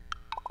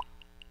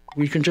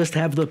 We can just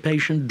have the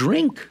patient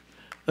drink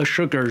a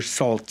sugar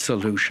salt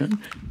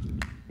solution.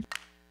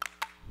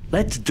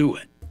 Let's do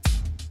it.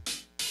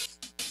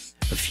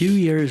 A few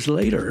years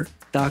later,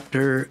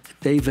 Dr.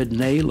 David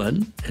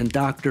Nayland and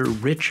Dr.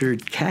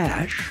 Richard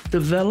Cash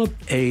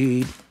developed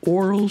an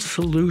oral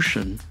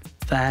solution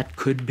that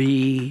could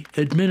be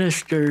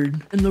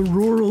administered in the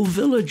rural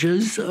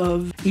villages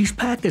of East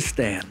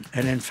Pakistan,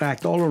 and in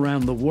fact all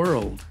around the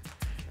world,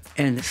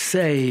 and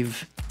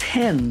save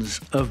tens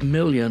of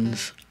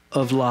millions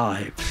of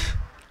lives.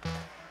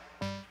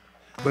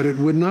 But it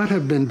would not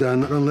have been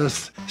done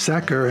unless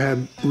Sackher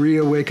had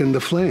reawakened the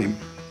flame.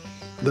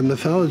 The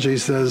mythology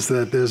says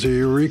that there's a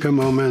eureka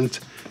moment,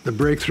 the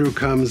breakthrough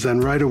comes,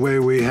 and right away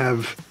we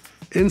have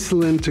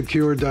insulin to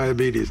cure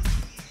diabetes.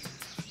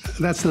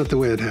 That's not the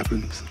way it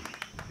happens.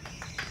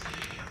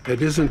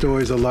 It isn't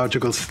always a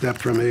logical step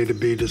from A to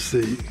B to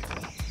C.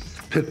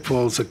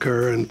 Pitfalls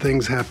occur and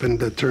things happen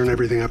that turn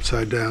everything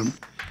upside down.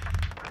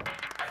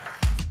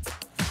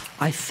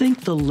 I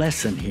think the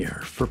lesson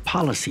here for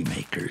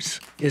policymakers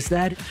is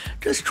that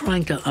just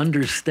trying to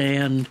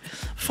understand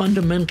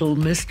fundamental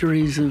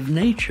mysteries of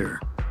nature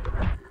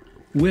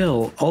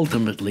will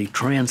ultimately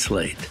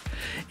translate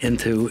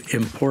into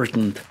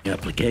important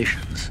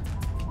applications.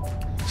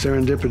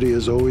 Serendipity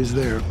is always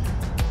there.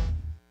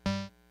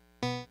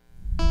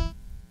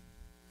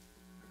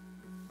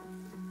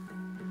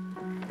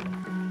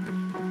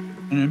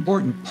 An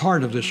important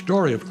part of this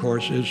story, of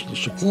course, is the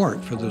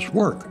support for this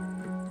work.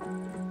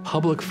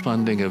 Public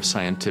funding of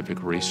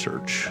scientific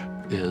research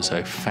is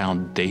a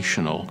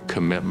foundational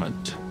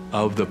commitment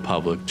of the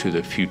public to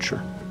the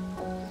future.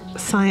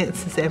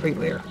 Science is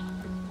everywhere,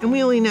 and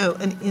we only know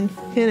an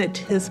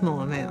infinitesimal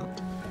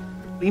amount.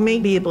 We may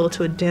be able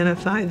to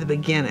identify the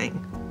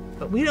beginning,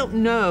 but we don't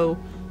know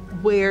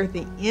where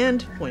the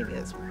end point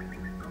is.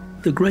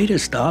 The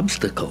greatest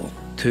obstacle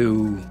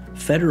to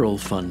federal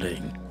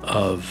funding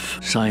of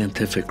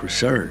scientific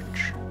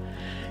research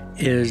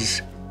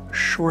is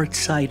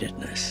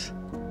short-sightedness.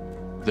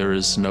 There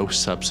is no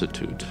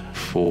substitute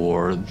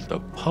for the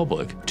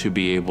public to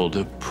be able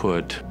to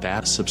put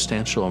that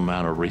substantial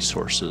amount of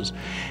resources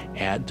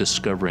at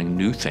discovering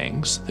new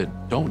things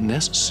that don't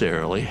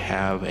necessarily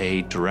have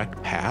a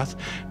direct path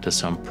to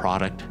some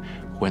product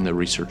when the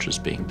research is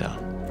being done.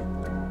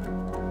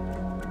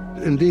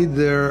 Indeed,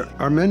 there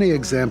are many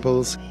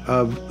examples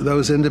of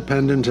those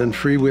independent and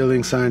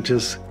freewheeling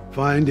scientists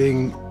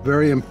finding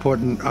very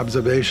important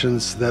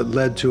observations that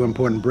led to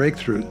important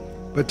breakthroughs.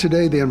 But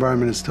today, the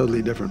environment is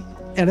totally different.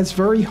 And it's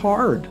very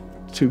hard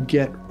to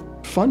get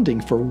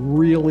funding for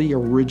really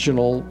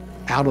original,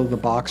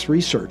 out-of-the-box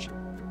research.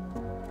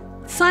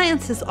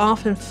 Science is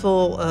often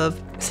full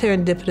of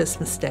serendipitous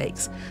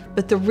mistakes,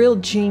 but the real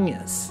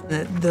genius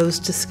that those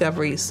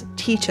discoveries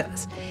teach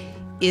us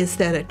is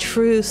that a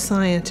true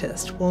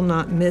scientist will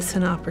not miss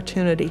an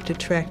opportunity to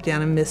track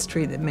down a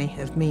mystery that may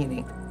have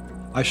meaning.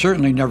 I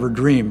certainly never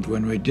dreamed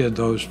when we did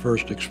those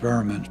first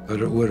experiments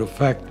that it would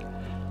affect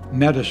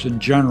medicine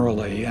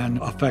generally and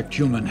affect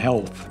human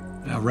health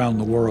around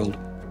the world.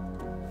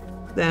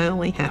 That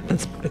only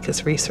happens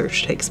because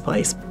research takes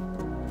place.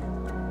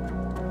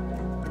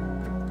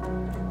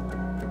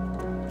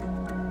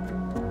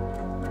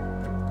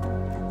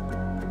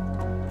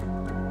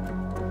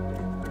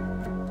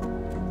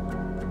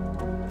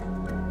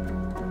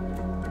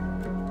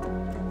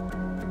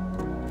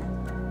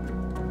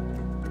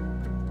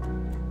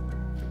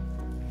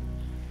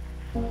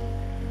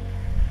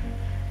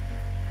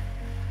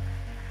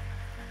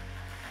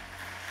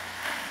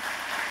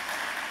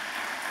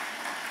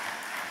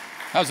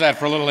 How's that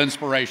for a little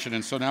inspiration?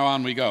 And so now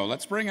on we go.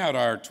 Let's bring out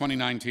our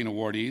 2019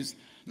 awardees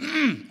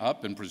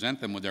up and present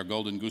them with their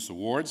Golden Goose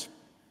Awards.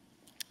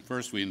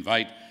 First, we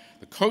invite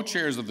the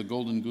co-chairs of the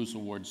Golden Goose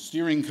Award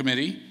Steering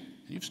Committee.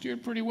 You've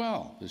steered pretty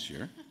well this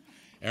year.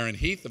 Aaron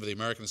Heath of the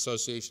American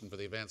Association for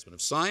the Advancement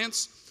of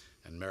Science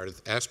and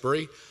Meredith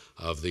Asbury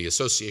of the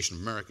Association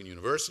of American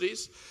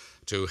Universities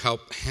to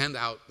help hand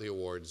out the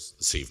awards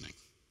this evening.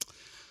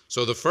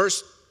 So the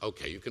first,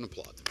 okay, you can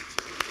applaud them.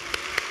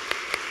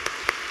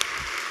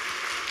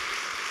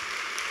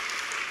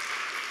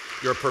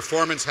 Your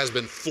performance has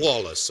been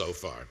flawless so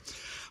far.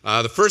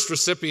 The first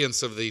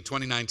recipients of the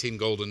 2019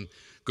 Golden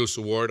Goose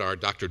Award are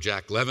Dr.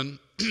 Jack Levin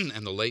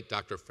and the late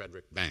Dr.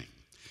 Frederick Bang.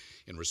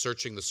 In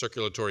researching the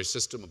circulatory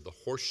system of the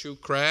horseshoe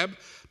crab,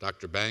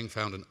 Dr. Bang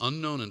found an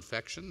unknown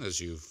infection,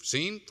 as you've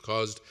seen,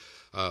 caused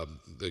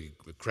the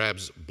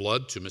crab's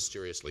blood to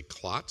mysteriously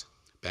clot.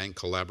 Bang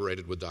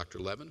collaborated with Dr.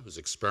 Levin, whose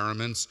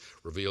experiments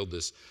revealed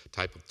this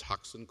type of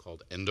toxin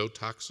called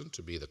endotoxin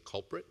to be the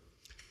culprit.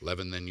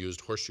 Levin then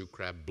used horseshoe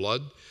crab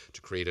blood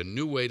to create a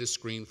new way to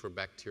screen for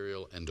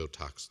bacterial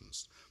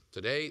endotoxins.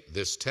 Today,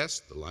 this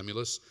test, the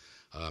Limulus,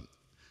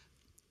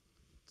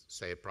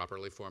 say it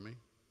properly for me.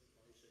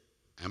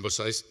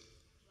 Ambosite?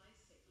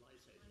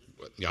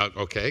 Yeah,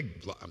 okay,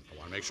 I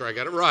want to make sure I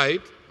got it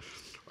right.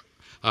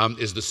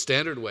 Is the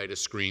standard way to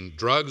screen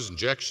drugs,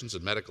 injections,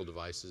 and medical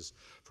devices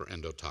for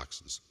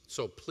endotoxins.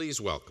 So please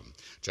welcome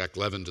Jack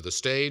Levin to the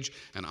stage,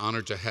 and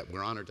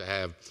we're honored to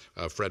have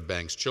Fred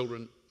Bang's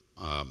children,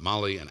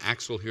 Molly and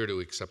Axel, here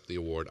to accept the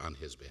award on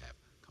his behalf.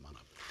 Come on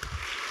up.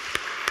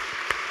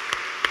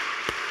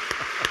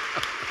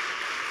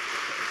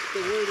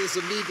 The word is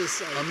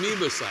amoebicide.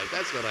 Amoebicide,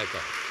 that's what I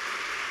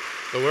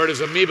thought. The word is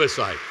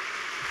amoebicide.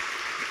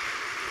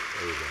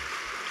 There you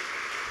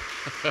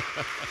go.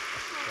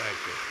 Thank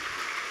you.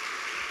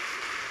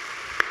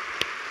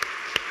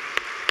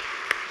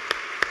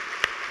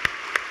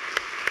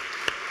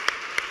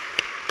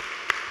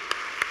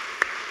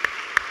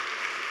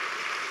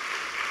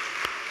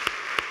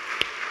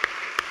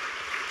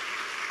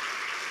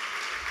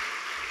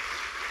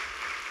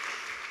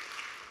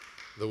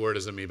 The word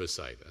is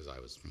amoebicide,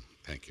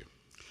 thank you.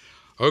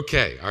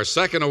 Okay, our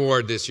second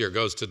award this year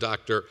goes to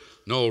Dr.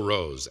 Noel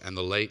Rose and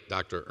the late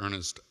Dr.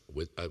 Ernest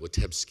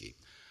Witebski.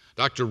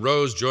 Dr.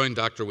 Rose joined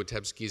Dr.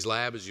 Witebski's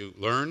lab, as you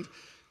learned.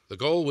 The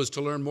goal was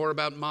to learn more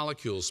about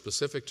molecules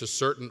specific to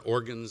certain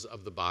organs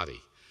of the body.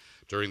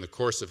 During the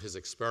course of his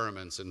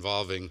experiments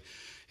involving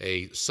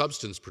a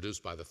substance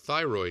produced by the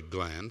thyroid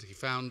gland, he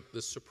found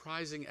this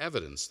surprising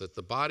evidence that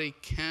the body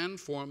can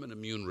form an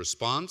immune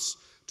response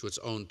to its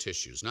own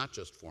tissues, not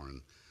just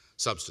foreign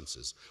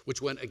substances,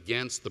 which went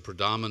against the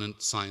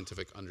predominant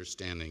scientific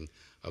understanding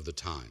of the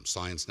time.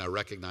 Science now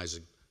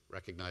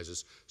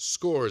recognizes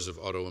scores of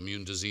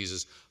autoimmune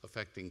diseases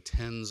affecting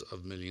tens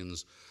of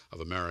millions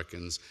of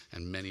Americans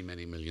and many,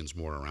 many millions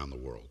more around the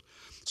world.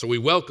 So we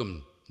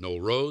welcome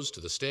Noel Rose to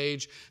the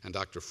stage and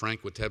Dr.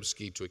 Frank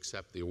Witebski to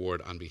accept the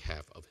award on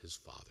behalf of his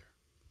father.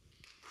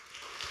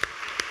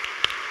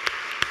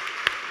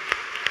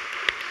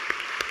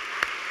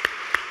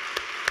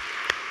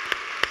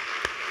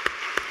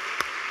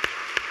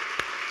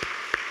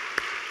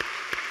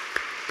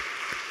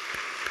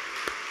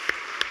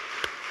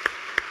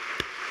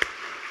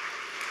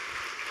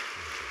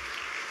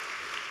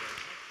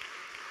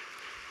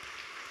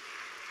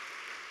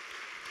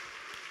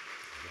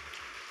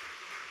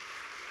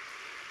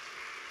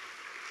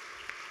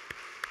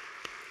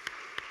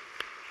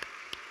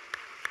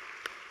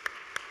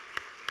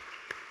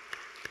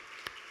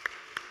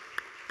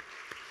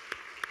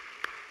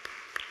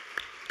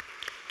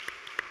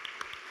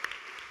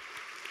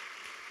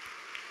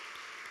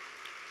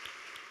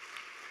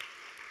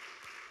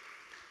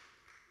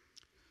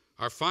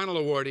 Our final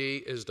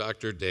awardee is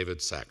Dr.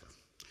 David Sacker.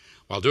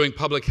 While doing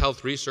public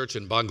health research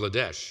in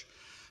Bangladesh,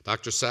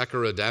 Dr.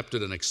 Sacker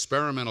adapted an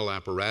experimental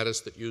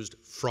apparatus that used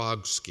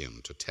frog skin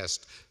to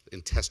test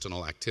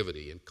intestinal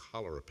activity in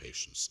cholera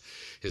patients.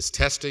 His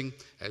testing,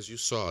 as you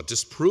saw,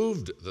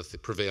 disproved the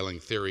prevailing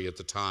theory at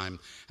the time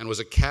and was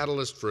a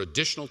catalyst for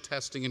additional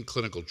testing in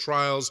clinical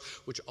trials,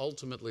 which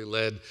ultimately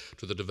led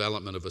to the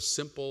development of a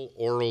simple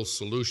oral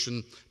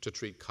solution to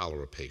treat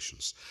cholera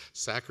patients.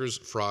 Sacker's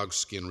frog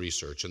skin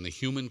research and the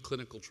human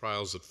clinical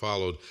trials that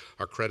followed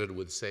are credited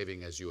with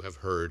saving, as you have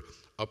heard,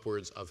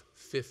 upwards of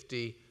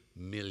 50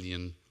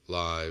 million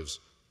lives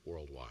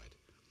worldwide.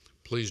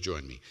 Please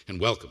join me in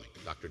welcoming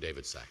Dr.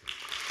 David Sacker.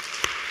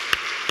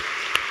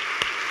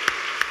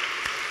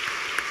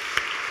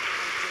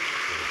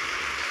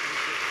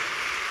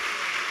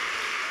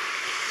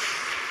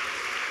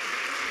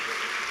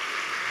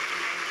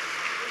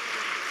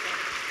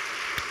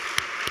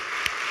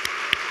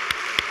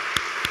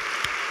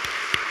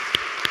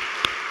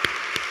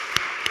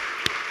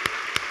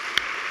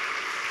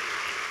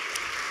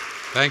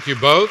 Thank you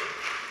both.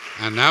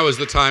 And now is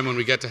the time when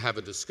we get to have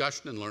a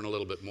discussion and learn a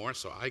little bit more.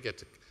 So I get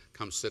to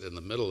come sit in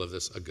the middle of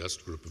this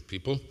august group of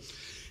people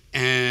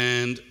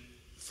and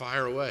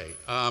fire away.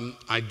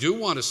 I do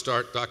want to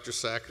start, Dr.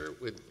 Sacker,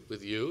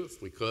 with you,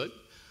 if we could.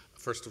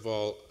 First of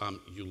all,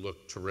 you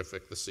look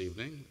terrific this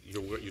evening.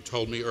 You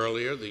told me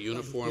earlier the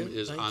uniform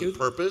is on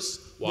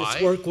purpose. Why?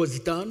 This work was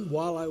done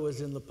while I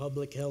was in the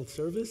Public Health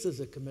Service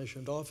as a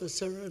commissioned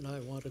officer, and I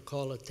want to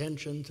call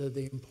attention to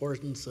the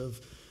importance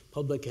of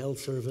Public Health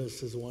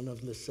Service as one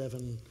of the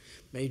 7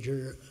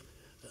 major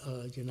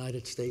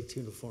United States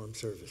uniformed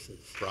services.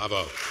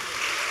 Bravo.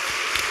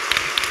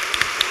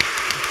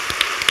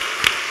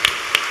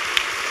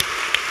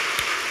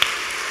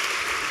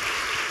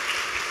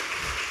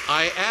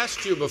 I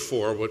asked you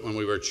before, when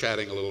we were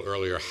chatting a little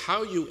earlier,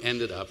 how you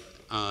ended up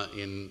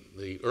in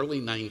the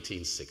early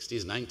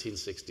 1960s,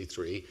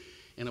 1963,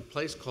 in a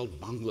place called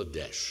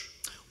Bangladesh.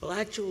 Well,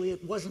 actually,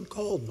 it wasn't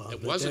called Bangladesh.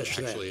 It wasn't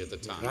actually at the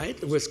time. Right?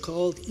 It was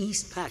called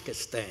East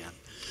Pakistan.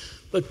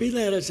 But be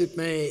that as it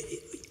may,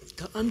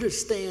 to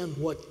understand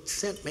what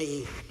sent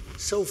me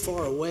so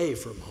far away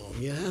from home,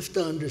 you have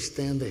to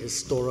understand the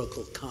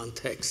historical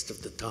context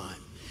of the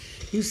time.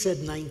 You said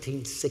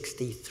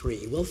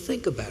 1963. Well,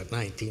 think about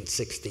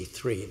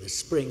 1963, the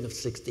spring of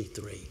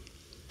 '63.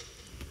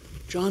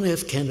 John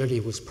F. Kennedy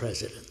was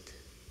president.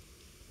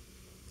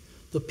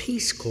 The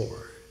Peace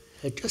Corps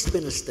had just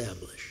been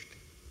established.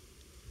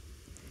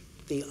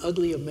 The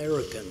Ugly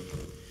American,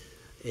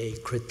 a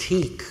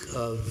critique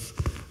of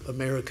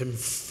American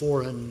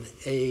foreign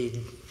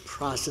aid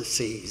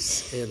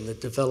processes in the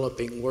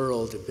developing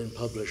world, had been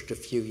published a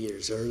few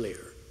years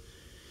earlier.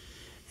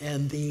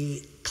 And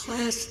the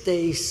class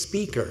day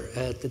speaker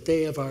at the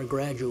day of our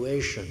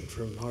graduation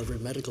from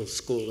Harvard Medical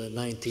School in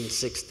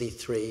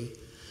 1963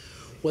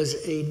 was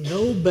a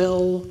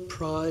Nobel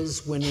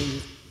Prize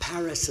winning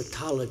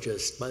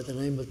parasitologist by the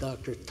name of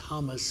Dr.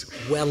 Thomas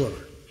Weller.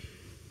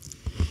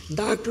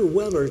 Dr.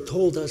 Weller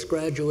told us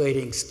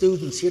graduating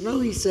students, you know,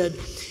 he said,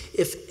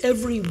 if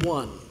every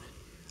one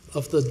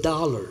of the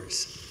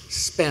dollars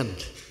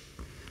spent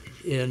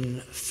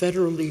in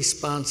federally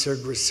sponsored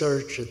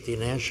research at the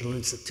National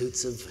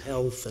Institutes of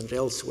Health and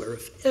elsewhere,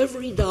 if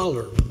every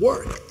dollar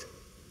worked,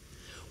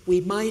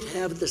 we might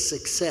have the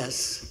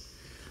success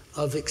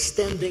of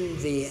extending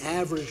the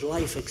average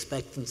life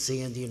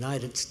expectancy in the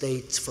United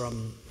States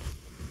from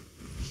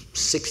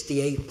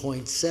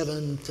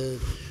 68.7 to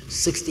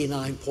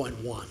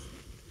 69.1.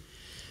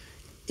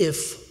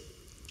 If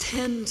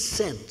 10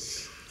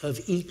 cents of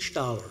each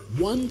dollar,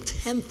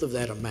 1/10 of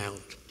that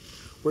amount,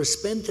 were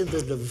spent in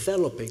the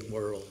developing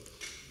world,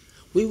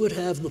 we would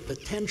have the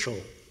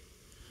potential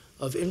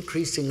of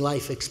increasing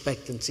life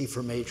expectancy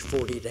from age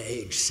 40 to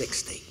age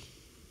 60.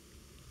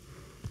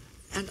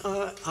 And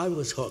I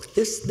was hooked.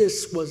 This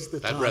was the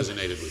time. That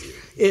resonated with you.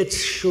 It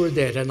sure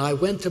did. And I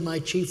went to my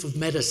chief of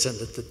medicine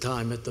at the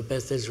time at the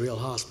Beth Israel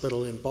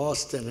Hospital in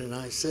Boston, and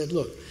I said,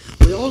 look,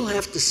 we all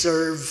have to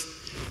serve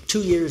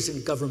 2 years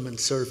in government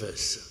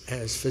service.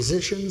 As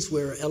physicians,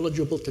 we're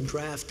eligible to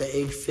draft to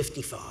age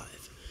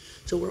 55.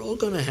 So we're all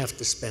going to have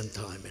to spend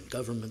time in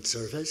government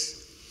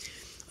service.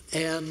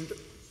 And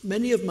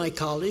many of my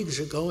colleagues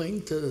are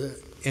going to the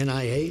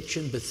NIH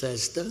in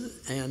Bethesda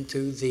and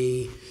to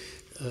the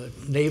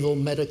Naval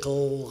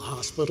Medical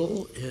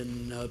Hospital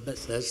in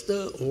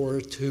Bethesda,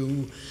 or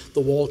to the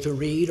Walter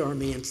Reed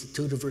Army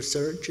Institute of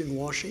Research in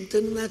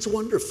Washington, and that's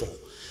wonderful.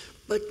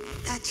 But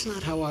that's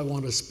not how I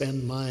want to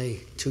spend my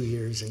 2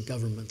 years in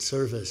government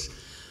service.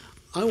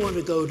 I want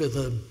to go to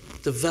the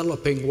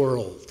developing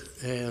world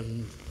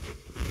and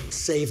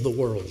save the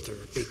world,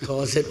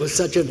 because it was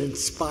such an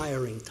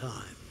inspiring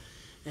time.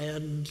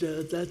 And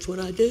that's what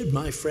I did.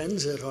 My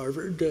friends at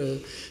Harvard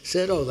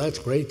said, oh, that's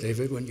great,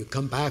 David, when you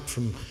come back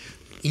from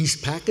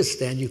East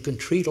Pakistan, you can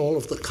treat all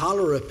of the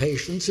cholera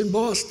patients in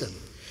Boston.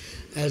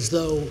 As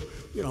though,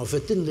 you know, if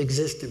it didn't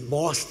exist in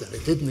Boston,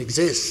 it didn't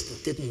exist,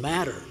 it didn't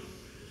matter.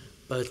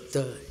 But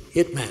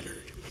it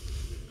mattered.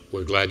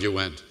 We're glad you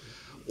went.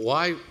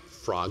 Why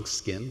frog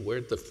skin?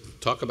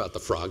 Talk about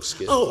the frog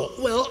skin. Oh,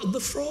 well, the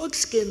frog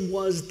skin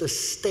was the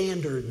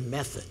standard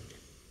method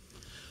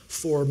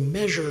for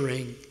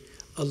measuring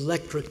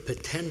electric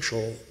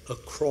potential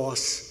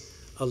across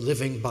a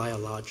living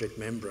biologic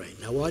membrane.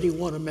 Now, why do you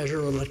want to measure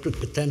electric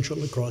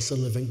potential across a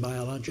living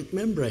biologic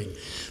membrane?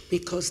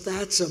 Because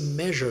that's a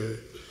measure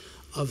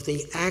of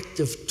the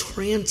active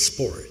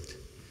transport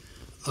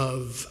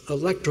of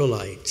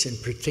electrolytes, in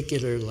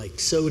particular like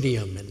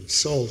sodium and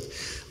salt,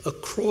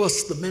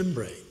 across the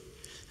membrane.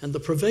 And the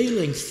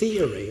prevailing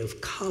theory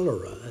of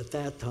cholera at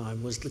that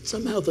time was that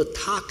somehow the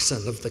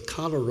toxin of the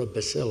cholera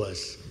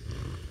bacillus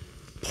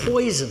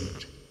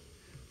poisoned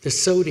the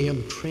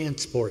sodium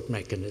transport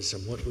mechanism,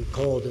 what we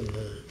called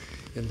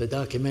in the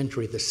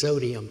documentary the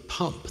sodium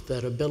pump,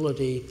 that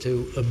ability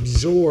to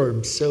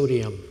absorb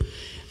sodium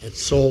and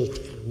salt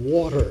and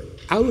water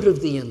out of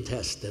the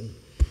intestine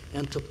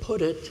and to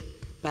put it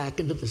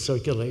back into the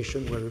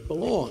circulation where it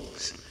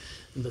belongs.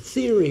 And the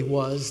theory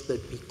was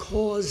that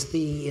because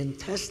the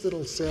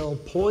intestinal cell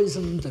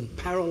poisoned and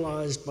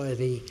paralyzed by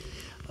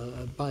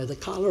the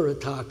cholera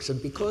toxin,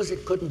 because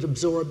it couldn't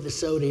absorb the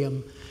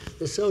sodium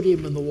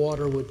in the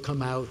water would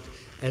come out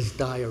as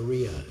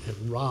diarrhea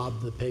and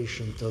rob the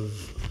patient of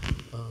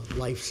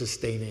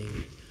life-sustaining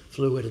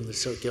fluid in the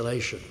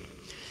circulation.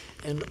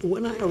 And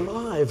when I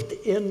arrived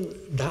in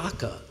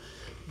Dhaka,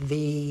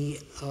 the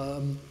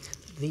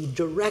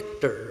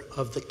director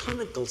of the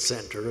clinical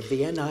center of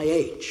the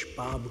NIH,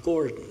 Bob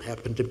Gordon,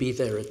 happened to be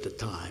there at the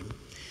time.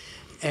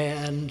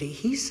 And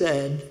he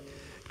said,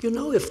 you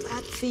know, if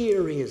that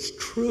theory is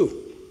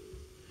true,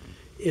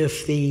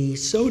 if the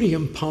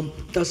sodium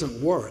pump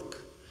doesn't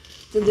work,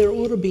 then there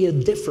ought to be a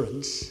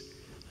difference,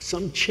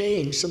 some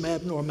change, some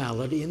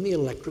abnormality in the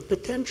electric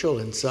potential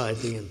inside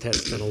the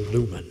intestinal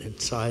lumen,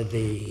 inside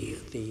the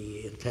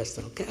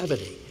intestinal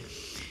cavity.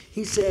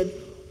 He said,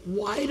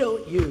 why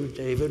don't you,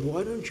 David,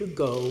 why don't you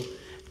go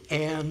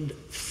and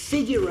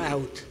figure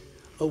out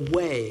a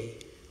way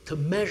to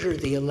measure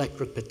the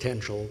electric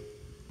potential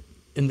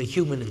in the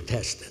human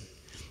intestine?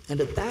 And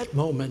at that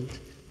moment,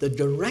 the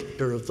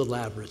director of the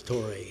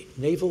laboratory,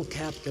 Naval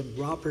Captain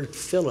Robert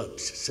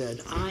Phillips,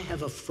 said, I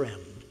have a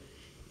friend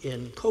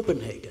in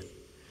Copenhagen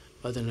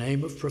by the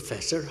name of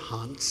Professor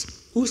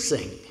Hans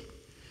Ussing.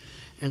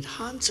 And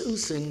Hans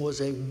Ussing was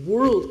a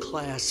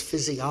world-class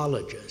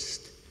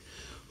physiologist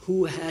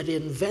who had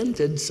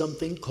invented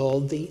something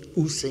called the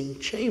Ussing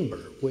chamber,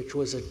 which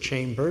was a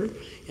chamber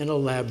in a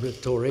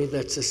laboratory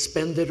that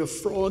suspended a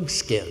frog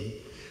skin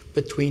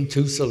between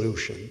two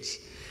solutions.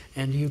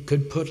 And you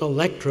could put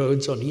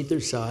electrodes on either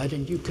side,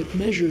 and you could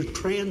measure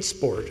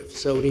transport of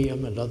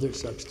sodium and other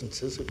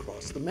substances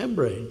across the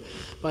membrane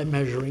by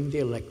measuring the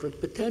electric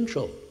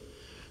potential.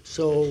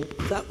 So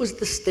that was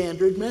the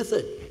standard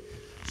method.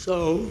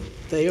 So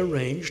they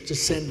arranged to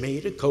send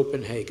me to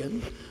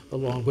Copenhagen,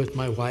 along with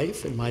my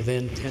wife and my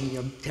then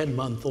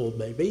 10-month-old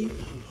baby,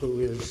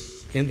 who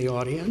is in the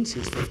audience.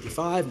 He's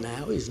 55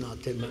 now. He's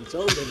not 10 months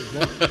old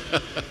anymore.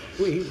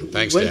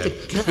 Thanks, Dad.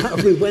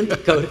 We went to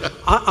Copenhagen.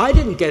 I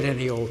didn't get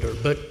any older,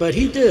 but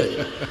he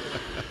did.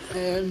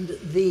 And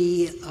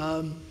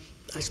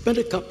I spent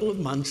a couple of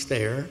months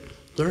there,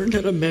 learned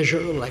how to measure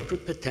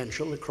electric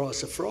potential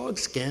across a frog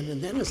skin,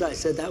 and then, as I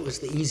said, that was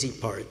the easy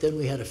part. Then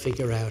we had to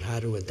figure out how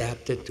to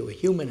adapt it to a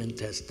human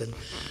intestine.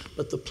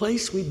 But the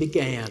place we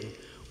began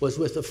was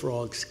with a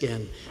frog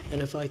skin.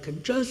 And if I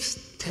could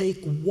just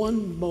take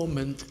one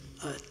moment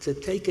to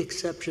take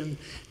exception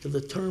to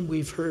the term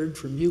we've heard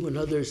from you and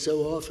others so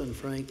often,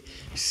 Frank,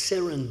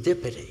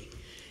 serendipity.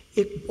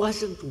 It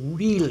wasn't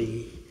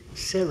really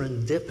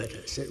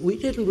serendipitous. We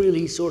didn't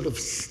really sort of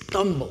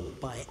stumble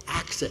by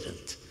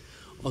accident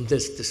on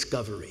this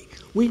discovery.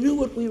 We knew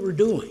what we were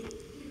doing.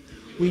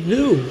 We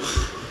knew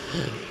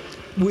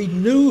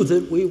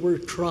that we were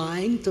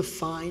trying to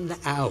find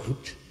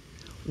out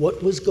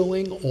what was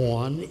going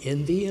on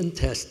in the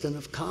intestine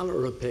of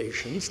cholera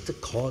patients to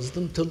cause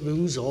them to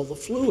lose all the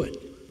fluid.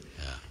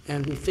 Yeah.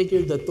 And we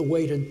figured that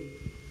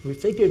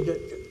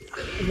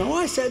no,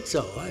 I said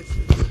so.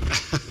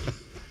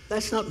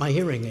 That's not my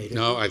hearing aid.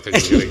 No, I think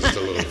the hearing aid's a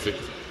little bit.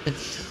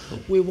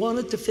 We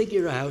wanted to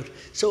figure out,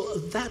 so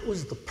that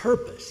was the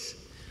purpose.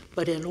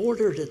 But in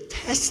order to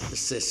test the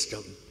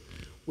system,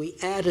 we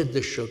added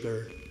the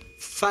sugar,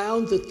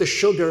 found that the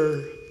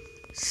sugar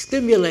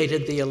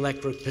stimulated the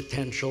electric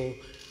potential.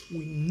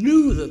 We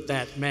knew that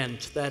that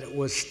meant that it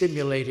was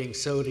stimulating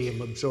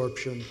sodium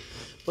absorption,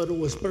 but it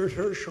was Bert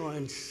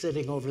Hirschhorn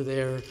sitting over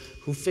there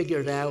who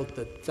figured out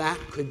that that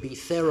could be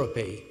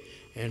therapy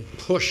and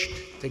pushed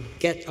to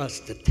get us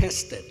to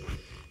test it.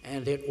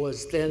 And it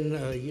was then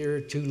a year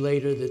or two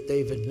later that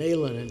David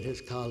Nalen and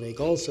his colleague,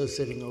 also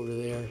sitting over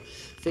there,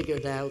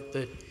 figured out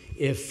that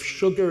if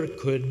sugar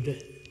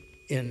could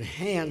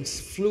enhance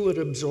fluid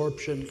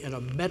absorption in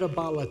a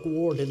metabolic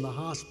ward in the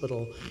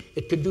hospital,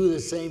 it could do the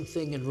same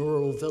thing in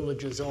rural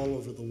villages all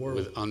over the world.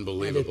 With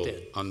unbelievable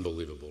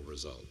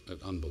result. An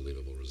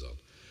unbelievable result.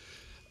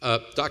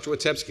 Dr.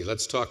 Witebski,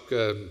 let's talk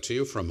to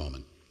you for a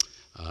moment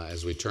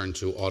as we turn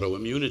to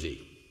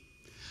autoimmunity.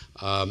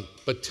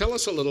 But tell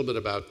us a little bit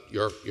about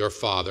your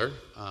father,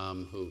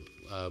 who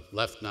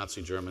left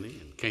Nazi Germany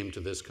and came to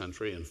this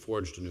country and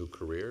forged a new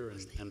career,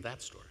 and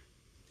that story.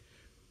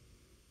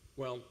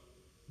 Well,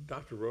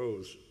 Dr.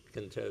 Rose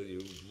can tell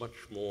you much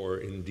more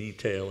in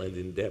detail and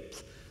in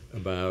depth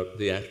about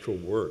the actual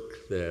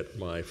work that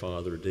my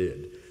father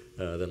did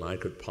than I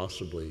could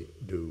possibly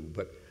do.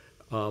 But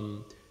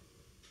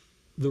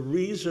the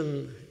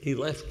reason he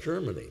left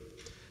Germany,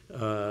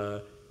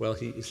 well,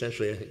 he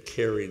essentially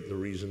carried the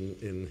reason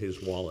in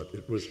his wallet.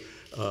 It was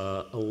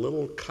a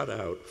little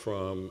cutout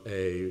from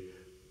a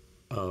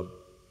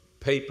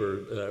paper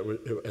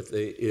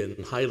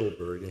in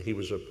Heidelberg, and he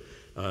was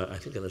I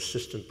think an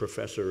assistant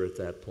professor at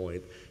that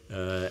point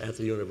at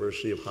the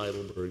University of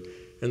Heidelberg.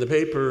 And the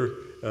paper,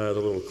 the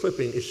little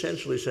clipping,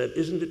 essentially said,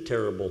 "Isn't it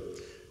terrible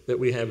that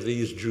we have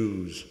these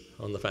Jews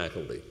on the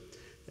faculty?"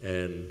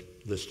 And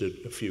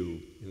listed a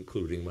few,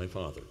 including my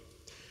father.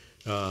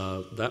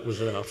 That was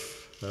enough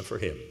for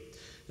him.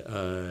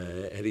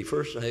 And he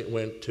first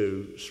went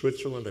to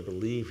Switzerland. I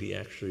believe he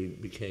actually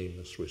became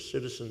a Swiss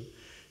citizen.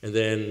 And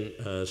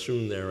then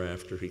soon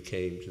thereafter, he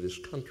came to this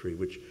country,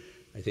 which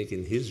I think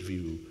in his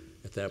view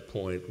at that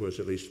point was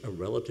at least a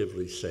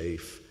relatively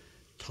safe,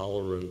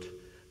 tolerant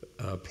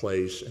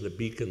place and a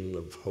beacon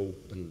of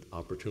hope and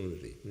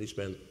opportunity. And he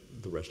spent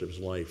the rest of his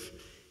life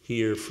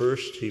here.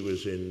 First, he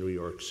was in New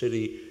York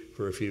City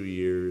for a few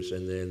years,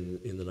 and then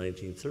in the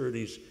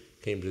 1930s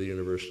came to the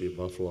University of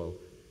Buffalo,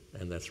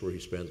 and that's where he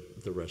spent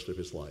the rest of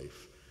his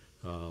life.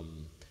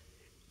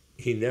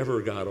 He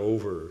never got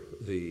over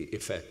the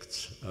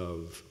effects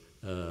of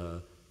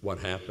what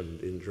happened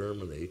in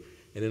Germany,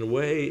 and in a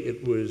way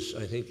it was,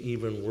 I think,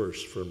 even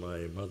worse for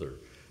my mother.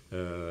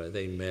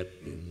 They met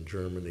in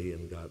Germany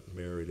and got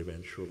married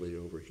eventually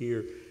over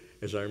here.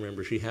 As I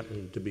remember, she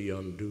happened to be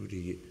on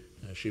duty.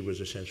 She was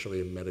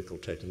essentially a medical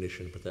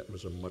technician, but that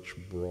was a much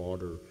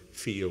broader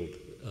field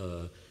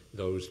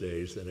those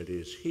days than it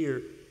is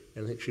here.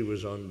 And I think she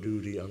was on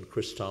duty on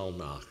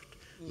Kristallnacht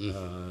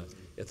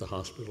at the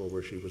hospital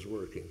where she was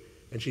working.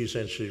 And she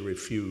essentially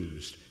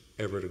refused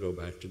ever to go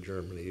back to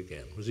Germany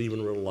again. Was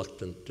even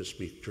reluctant to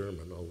speak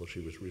German, although she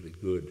was really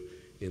good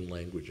in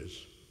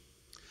languages.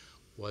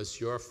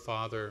 Was your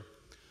father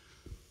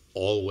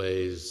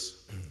always,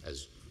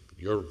 as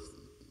your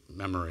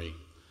memory,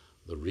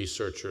 the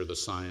researcher, the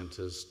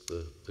scientist,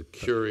 the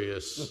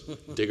curious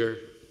digger?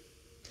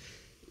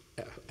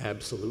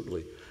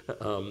 Absolutely.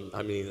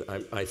 I mean,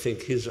 I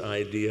think his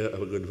idea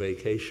of a good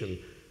vacation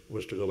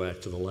was to go back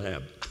to the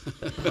lab.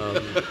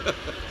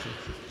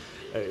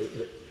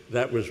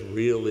 That was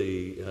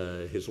really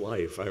his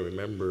life. I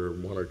remember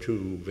one or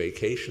two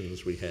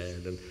vacations we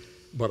had, and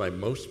what I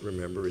most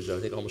remember is I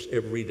think almost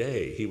every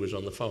day he was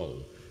on the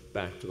phone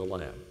back to the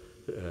lab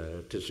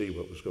to see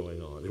what was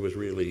going on. It was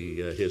really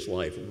his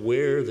life.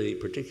 Where the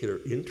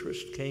particular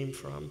interest came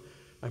from,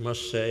 I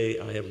must say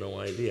I have no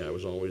idea. I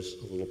was always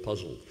a little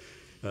puzzled.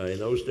 In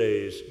those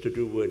days, to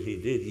do what he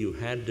did, you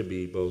had to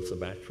be both a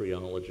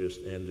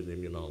bacteriologist and an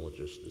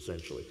immunologist,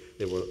 essentially.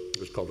 It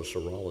was called a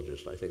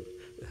serologist, I think,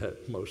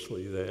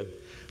 mostly then.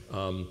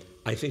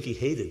 I think he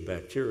hated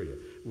bacteria,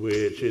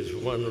 which is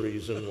one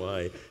reason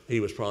why he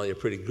was probably a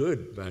pretty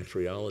good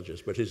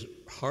bacteriologist, but his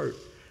heart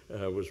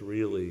was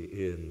really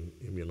in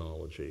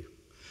immunology.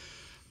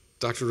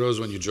 Dr. Rose,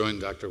 when you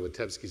joined Dr.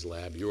 Witebsky's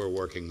lab, you were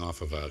working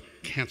off of a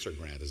cancer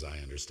grant, as I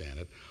understand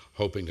it,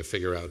 hoping to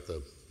figure out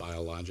the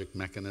biologic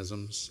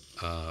mechanisms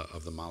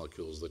of the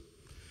molecules that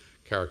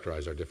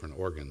characterize our different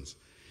organs,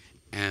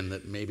 and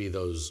that maybe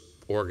those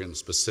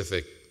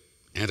organ-specific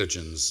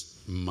antigens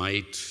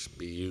might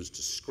be used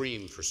to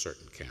screen for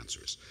certain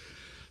cancers.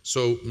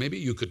 So maybe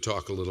you could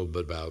talk a little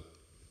bit about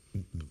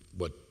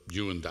what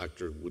you and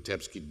Dr.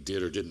 Witebsky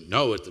did or didn't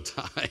know at the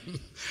time,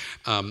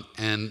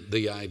 and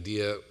the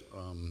idea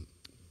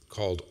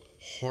called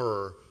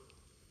horror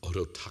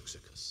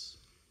ototoxicus.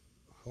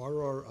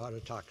 Horror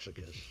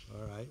autotoxicus,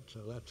 all right, so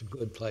that's a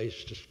good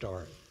place to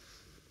start.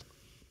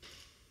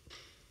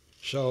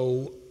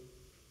 So,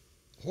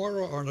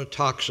 horror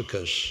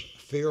autotoxicus,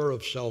 fear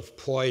of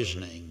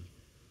self-poisoning,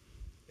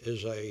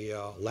 is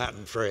a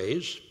Latin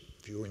phrase,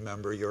 if you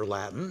remember your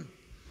Latin.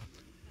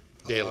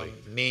 Daily.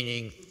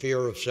 Meaning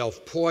fear of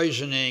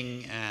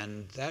self-poisoning,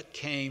 and that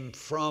came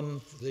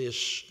from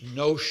this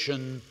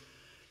notion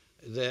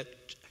that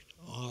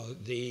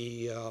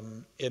the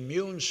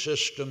immune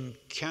system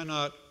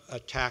cannot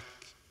attack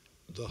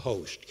the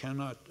host,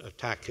 cannot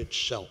attack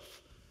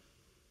itself,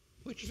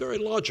 which is very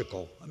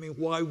logical. I mean,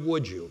 why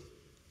would you?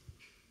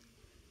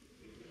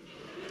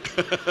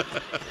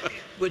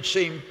 Would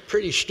seem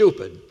pretty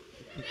stupid.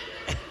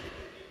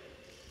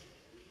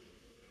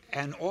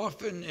 And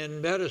often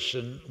in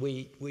medicine,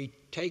 we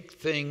take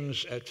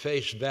things at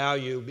face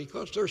value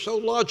because they're so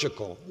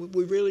logical.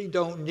 We really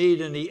don't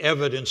need any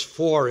evidence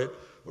for it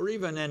or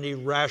even any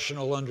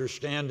rational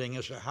understanding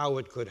as to how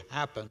it could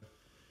happen.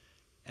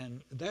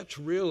 And that's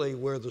really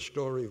where the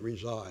story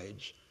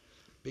resides,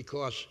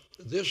 because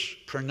this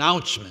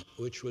pronouncement,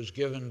 which was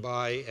given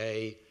by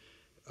a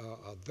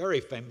very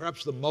famous,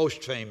 perhaps the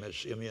most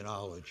famous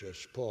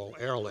immunologist, Paul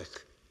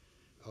Ehrlich,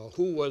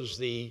 who was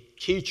the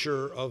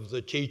teacher of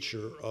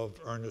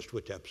Ernest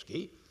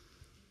Witebsky.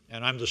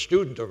 And I'm the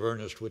student of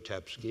Ernest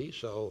Witebsky,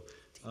 so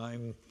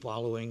I'm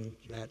following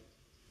that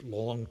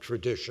long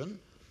tradition.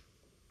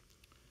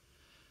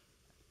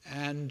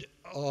 And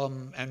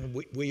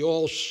we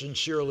all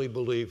sincerely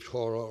believed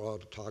horror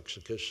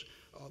autotoxicus.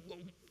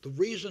 The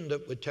reason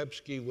that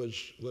Witebsky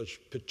was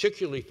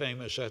particularly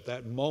famous at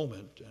that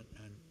moment,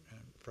 and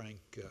Frank,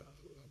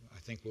 I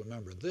think, will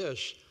remember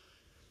this,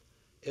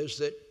 is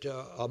that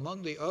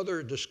among the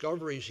other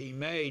discoveries he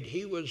made,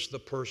 he was the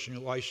person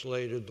who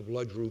isolated the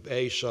blood group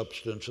A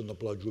substance and the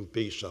blood group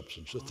B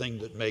substance, the thing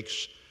that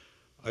makes,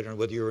 I don't know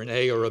whether you're an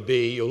A or a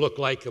B, you look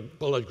like a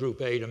blood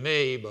group A to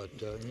me, but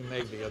you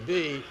may be a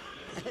B.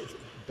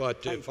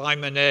 But if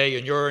I'm an A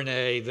and you're an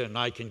A, then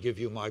I can give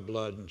you my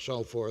blood and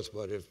so forth.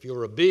 But if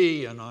you're a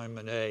B and I'm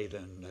an A,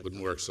 then that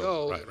wouldn't work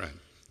so. Right.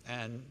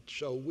 And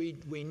so we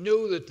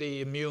knew that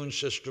the immune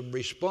system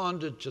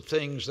responded to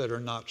things that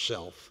are not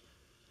self.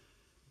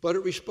 But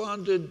it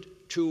responded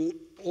to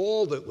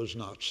all that was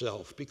not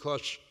self,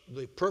 because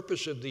the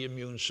purpose of the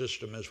immune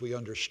system, as we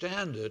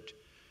understand it,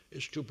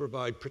 is to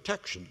provide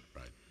protection.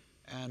 Right.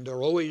 And there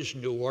are always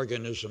new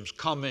organisms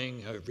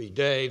coming. Every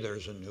day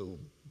there's a new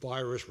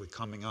virus. We're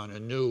coming on a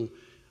new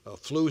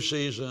flu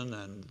season,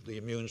 and the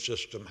immune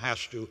system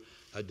has to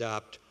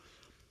adapt.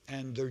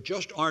 And there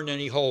just aren't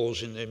any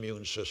holes in the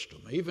immune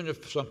system. Even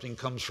if something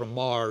comes from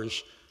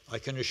Mars, I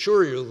can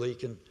assure you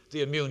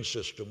the immune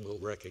system will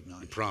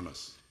recognize. You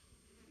promise.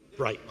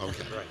 Right.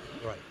 Okay.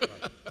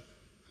 Right.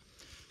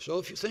 So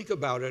if you think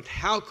about it,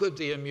 how could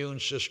the immune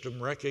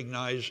system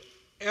recognize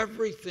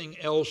everything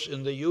else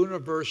in the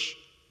universe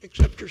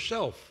except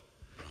yourself?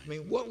 I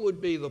mean, what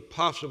would be the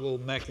possible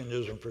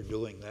mechanism for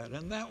doing that?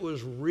 And that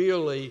was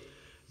really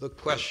the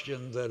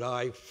question that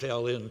I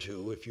fell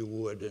into, if you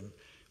would, in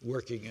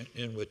working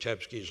in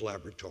Witebsky's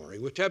laboratory.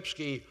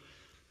 Witebsky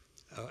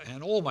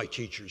and all my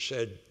teachers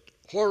said,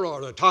 horror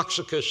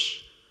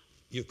autotoxicus,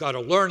 you've got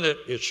to learn it,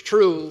 it's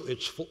true,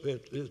 it's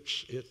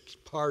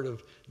part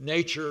of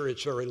nature,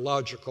 it's very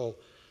logical,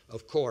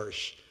 of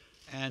course.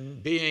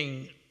 And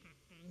being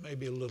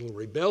maybe a little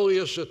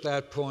rebellious at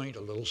that point,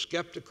 a little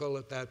skeptical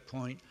at that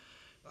point,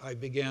 I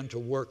began to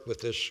work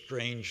with this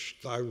strange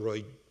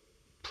thyroid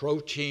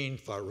protein,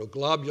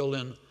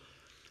 thyroglobulin,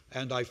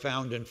 and I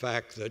found, in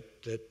fact,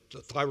 that the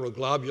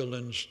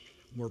thyroglobulins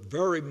were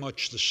very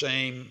much the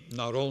same,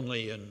 not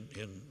only in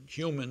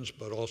humans,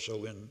 but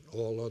also in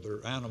all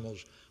other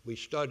animals we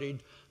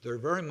studied. They're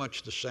very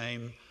much the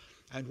same.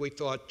 And we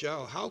thought,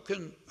 Joe, how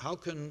can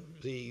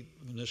in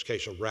this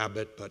case, a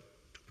rabbit, but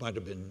it might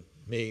have been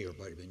me or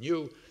might have been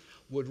you,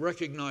 would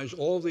recognize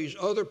all these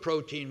other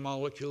protein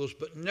molecules,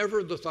 but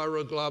never the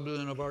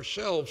thyroglobulin of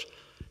ourselves.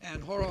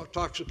 And horror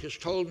autotoxicus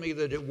told me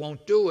that it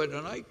won't do it,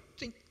 and I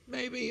think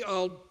maybe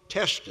I'll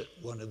test it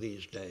one of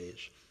these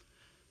days.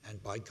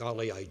 And by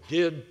golly, I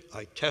did.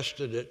 I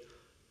tested it.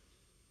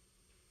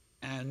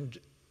 And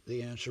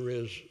the answer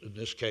is, in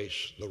this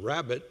case, the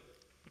rabbit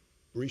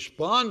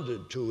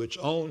responded to its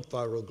own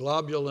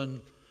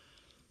thyroglobulin,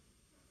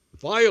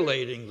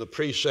 violating the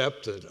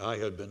precept that I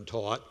had been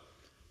taught.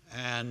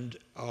 And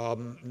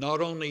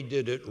not only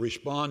did it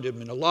respond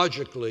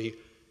immunologically,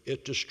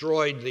 it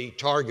destroyed the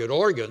target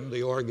organ,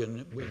 the organ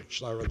in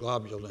which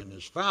thyroglobulin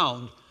is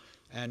found,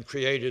 and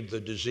created the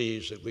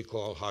disease that we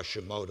call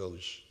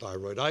Hashimoto's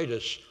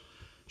thyroiditis.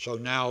 So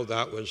now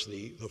that was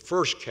the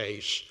first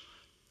case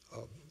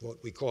of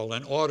what we call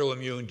an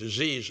autoimmune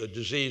disease, a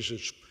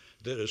disease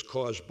that is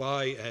caused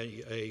by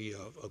a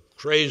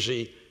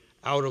crazy,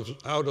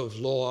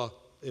 out-of-law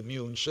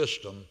immune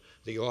system,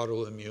 the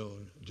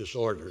autoimmune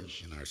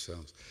disorders. In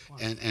ourselves. Wow.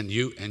 And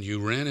you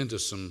ran into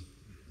some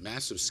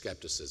massive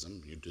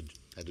skepticism. You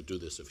had to do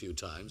this a few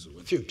times.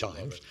 A few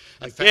times.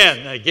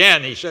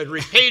 Again, he said,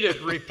 repeat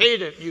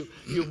it.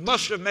 You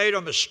must have made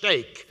a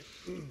mistake.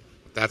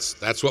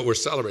 That's what we're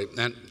celebrating.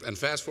 And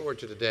fast forward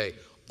to today,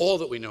 all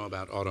that we know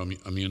about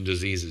autoimmune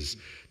diseases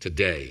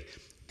today,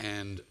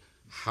 and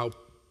how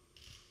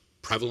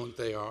prevalent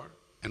they are,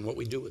 and what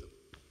we do with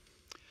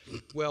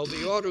them. Well, the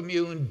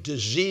autoimmune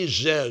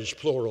diseases,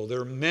 plural,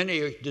 there are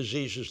many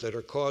diseases that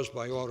are caused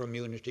by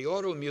autoimmunity.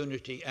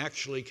 Autoimmunity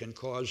actually can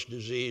cause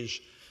disease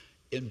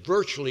in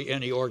virtually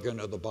any organ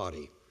of the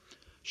body.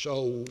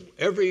 So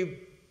every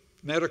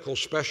medical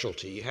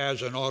specialty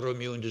has an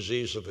autoimmune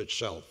disease of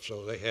itself.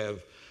 So they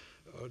have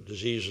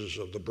diseases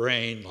of the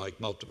brain, like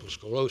multiple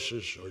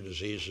sclerosis, or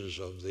diseases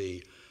of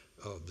the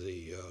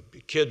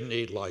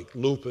kidney, like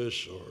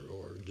lupus,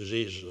 or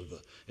diseases of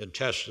the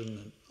intestine,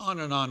 and on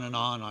and on and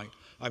on.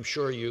 I'm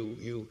sure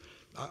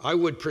I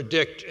would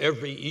predict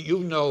you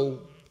know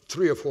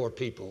 3 or 4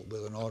 people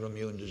with an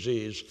autoimmune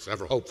disease.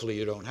 Several. Hopefully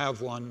you don't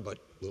have one, but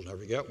we'll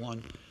never get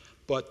one.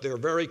 But they're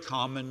very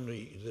common.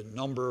 The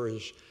number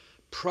is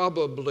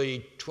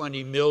probably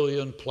 20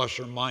 million plus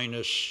or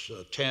minus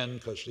 10,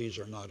 because these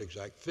are not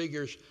exact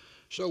figures.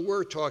 So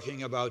we're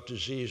talking about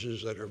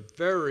diseases that are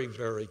very,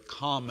 very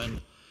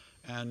common.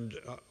 And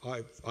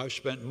I've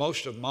spent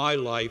most of my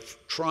life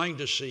trying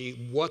to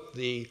see what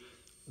the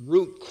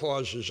root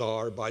causes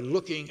are by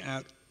looking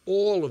at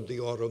all of the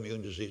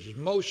autoimmune diseases.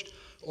 Most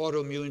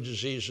autoimmune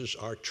diseases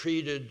are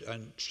treated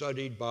and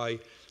studied by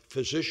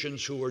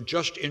physicians who are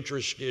just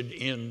interested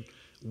in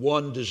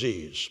one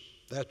disease.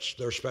 That's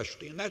their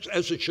specialty, and that's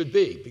as it should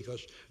be,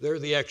 because they're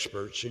the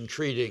experts in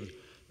treating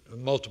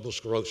multiple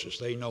sclerosis.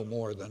 They know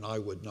more than I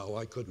would know.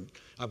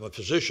 I'm a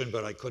physician,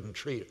 but I couldn't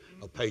treat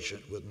a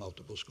patient with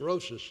multiple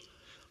sclerosis.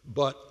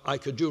 But I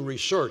could do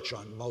research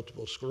on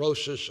multiple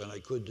sclerosis, and I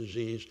could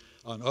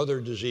on other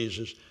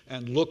diseases,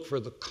 and look for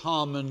the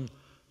common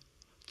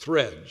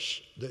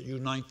threads that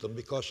unite them,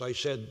 because I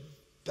said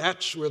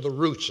that's where the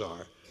roots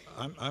are.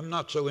 I'm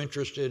not so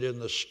interested in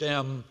the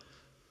stem,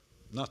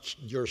 not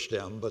your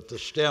stem, but the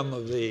stem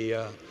of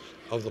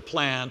the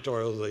plant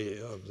or of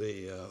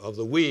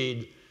the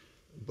weed.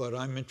 But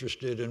I'm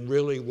interested in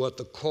really what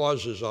the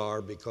causes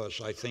are, because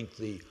I think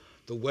the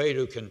way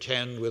to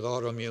contend with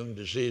autoimmune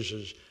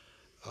diseases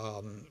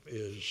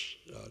is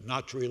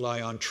not to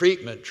rely on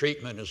treatment.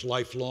 Treatment is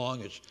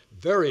lifelong. It's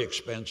very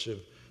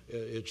expensive.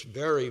 It's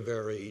very,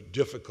 very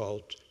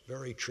difficult,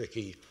 very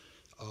tricky,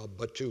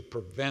 but to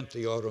prevent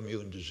the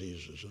autoimmune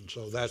diseases. And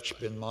so that's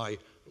been my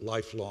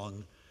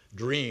lifelong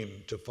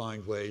dream, to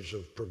find ways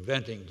of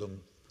preventing them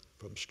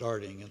from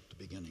starting at the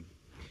beginning.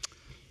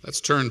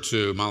 Let's turn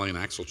to Molly and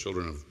Axel,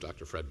 children of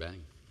Dr. Fred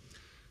Bang,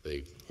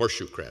 the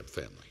horseshoe crab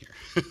family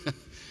here.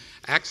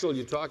 Axel,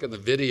 you talk in the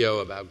video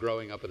about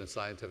growing up in a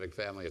scientific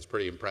family. It's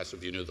pretty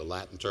impressive. You knew the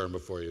Latin term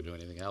before you knew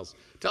anything else.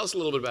 Tell us a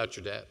little bit about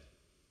your dad.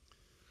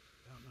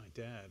 About my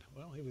dad?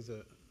 Well, he was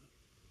a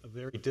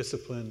very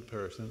disciplined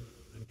person.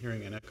 I'm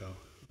hearing an echo.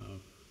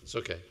 It's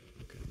okay.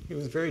 He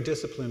was a very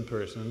disciplined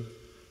person.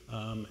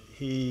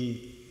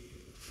 He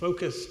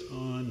focused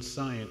on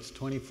science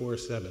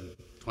 24/7.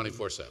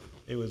 24/7.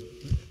 It was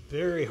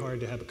very hard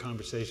to have a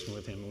conversation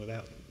with him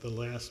without the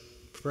last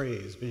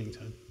phrase being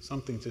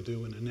something to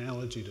do, an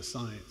analogy to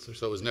science.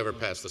 So it was never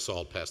past the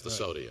salt, past the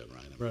sodium,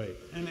 right? Right.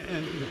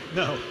 And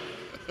no,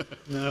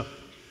 no.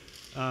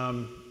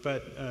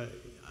 But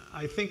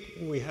I think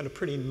we had a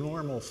pretty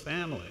normal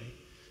family,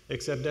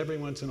 except every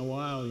once in a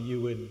while you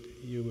would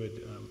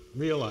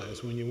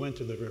realize when you went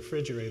to the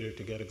refrigerator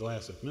to get a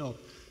glass of milk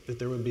that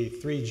there would be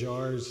 3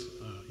 jars,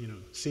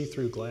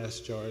 see-through glass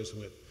jars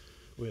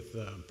with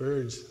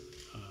birds'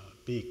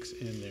 beaks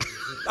in there,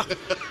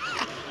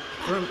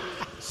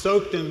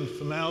 soaked in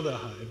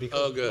formaldehyde. Because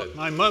oh, good.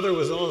 My mother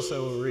was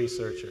also a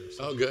researcher.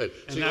 So, oh, good.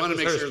 So you want to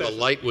make sure the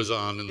light was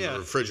on in the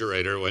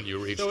refrigerator when you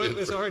reached in. So it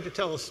was hard to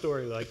tell a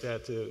story like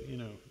that to,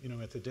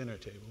 at the dinner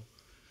table.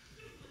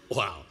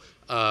 Wow.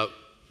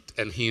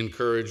 And he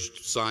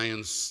encouraged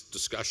science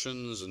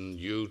discussions and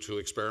you to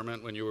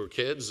experiment when you were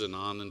kids and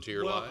on into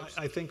your lives?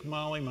 I think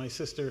Molly, my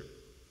sister,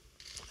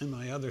 and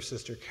my other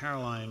sister,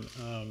 Caroline,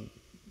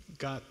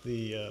 got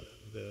the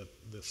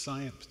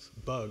science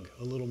bug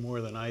a little more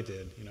than I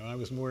did. I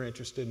was more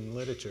interested in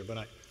literature,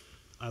 but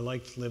I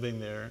liked living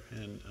there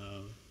and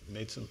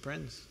made some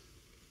friends.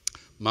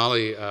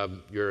 Molly,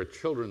 you're a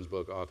children's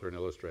book author and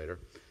illustrator,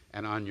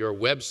 and on your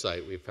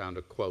website we found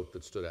a quote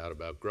that stood out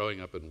about growing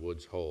up in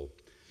Woods Hole.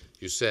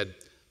 You said,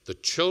 "The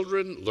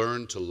children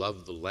learned to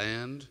love the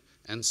land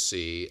and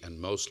sea and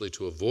mostly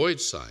to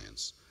avoid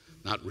science,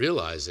 not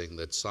realizing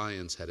that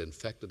science had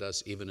infected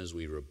us even as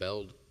we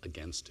rebelled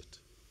against it."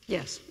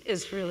 Yes,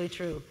 it's really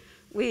true.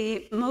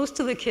 Most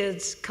of the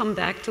kids come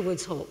back to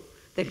Woods Hole.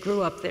 They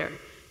grew up there,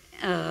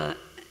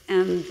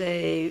 and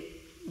they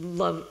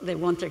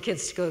want their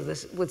kids to go to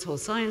the Woods Hole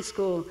Science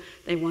School.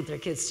 They want their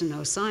kids to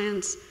know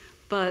science.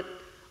 But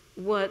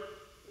what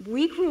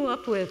we grew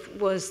up with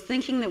was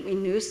thinking that we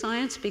knew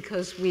science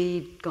because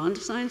we'd gone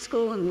to science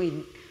school and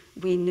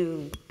we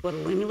knew what a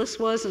limulus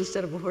was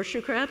instead of a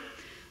horseshoe crab.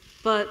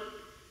 But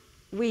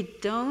we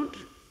don't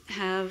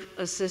have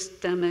a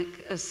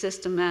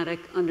systematic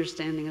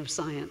understanding of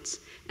science,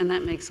 and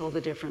that makes all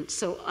the difference.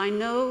 So I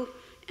know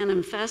and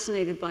I'm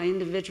fascinated by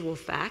individual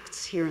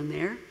facts here and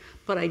there,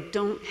 but I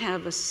don't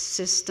have a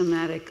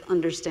systematic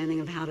understanding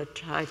of how to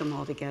tie them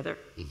all together.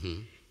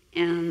 Mm-hmm.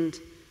 And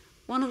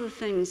one of the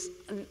things,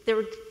 there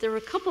were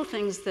a couple of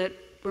things that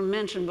were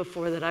mentioned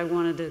before that I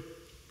wanted to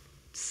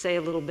say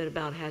a little bit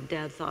about, had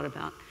Dad thought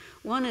about.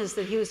 One is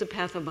that he was a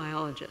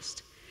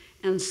pathobiologist,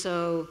 and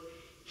so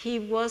he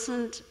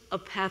wasn't a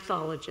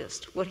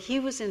pathologist. What he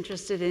was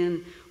interested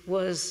in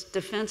was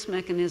defense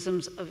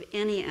mechanisms of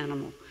any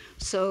animal.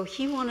 So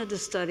he wanted to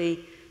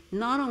study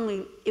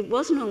it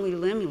wasn't only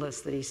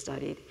limulus that he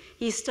studied.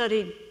 He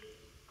studied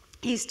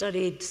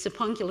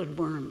sipunculid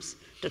worms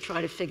to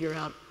try to figure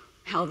out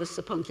how the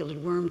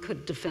sipunculid worm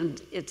could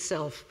defend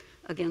itself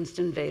against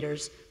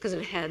invaders, because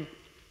it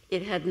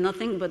had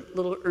nothing but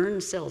little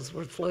urn cells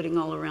were floating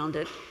all around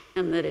it,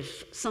 and that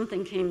if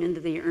something came into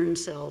the urn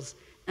cells,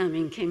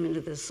 came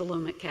into the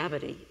coelomic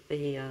cavity,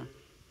 the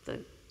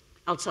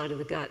outside of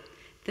the gut,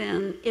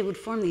 then it would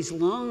form these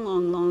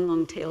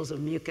long tails of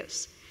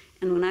mucus.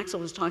 And when Axel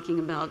was talking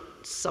about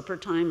supper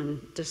time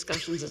and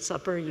discussions at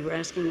supper, you were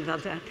asking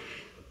about that,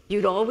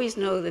 you'd always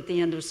know that the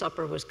end of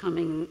supper was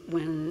coming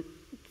when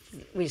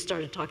we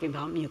started talking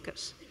about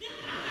mucus.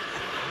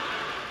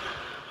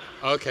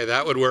 Okay,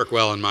 that would work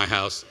well in my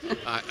house.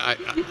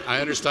 I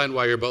understand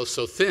why you're both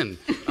so thin.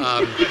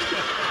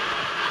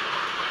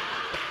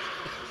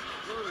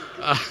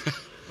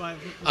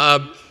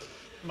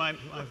 My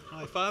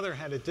father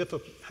had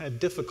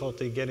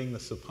difficulty getting the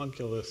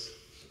Supunculus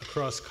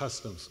across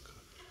customs.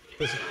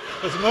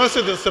 Because most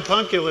of the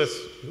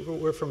Supunculus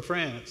were from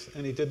France,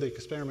 and he did the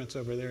experiments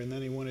over there, and then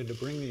he wanted to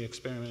bring the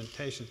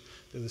experimentation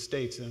to the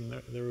States,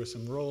 and there were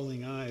some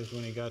rolling eyes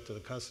when he got to the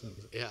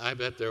customs. Yeah, I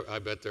bet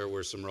there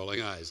were some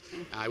rolling eyes.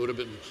 I would have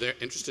been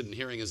interested in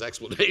hearing his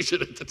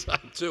explanation at the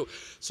time, too.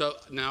 So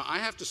now I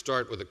have to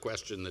start with a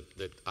question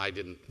that I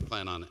didn't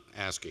plan on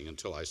asking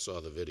until I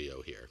saw the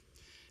video here.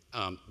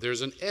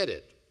 There's an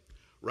edit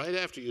right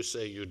after you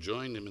say you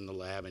joined him in the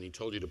lab and he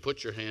told you to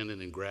put your hand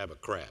in and grab a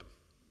crab.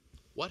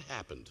 What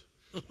happened?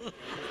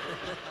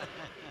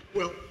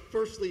 Well,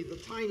 firstly, the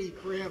tiny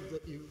crab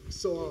that you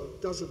saw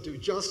doesn't do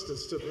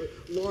justice to the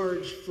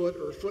large foot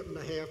or foot and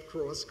a half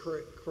cross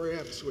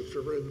crabs which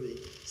are in the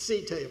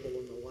sea table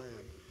in the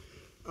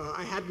lab.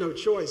 I had no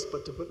choice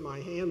but to put my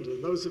hand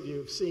in. Those of you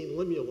who've seen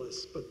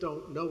limulus but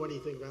don't know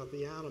anything about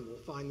the animal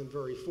find them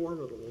very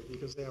formidable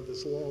because they have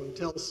this long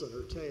telson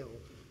or tail,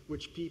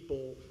 which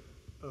people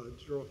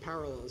draw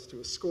parallels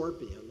to a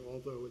scorpion,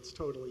 although it's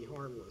totally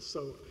harmless.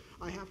 So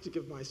I have to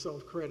give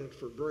myself credit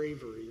for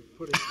bravery.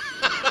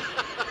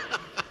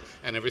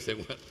 And everything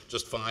went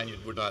just fine. You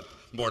were not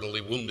mortally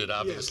wounded,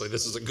 obviously. Yes.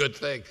 This is a good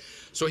thing.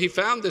 So he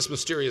found this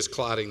mysterious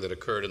clotting that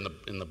occurred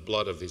in the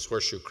blood of these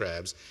horseshoe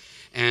crabs,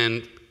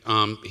 and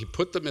he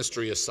put the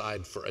mystery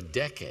aside for a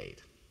decade.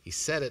 He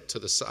set it to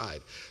the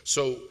side.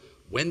 So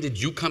when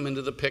did you come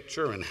into the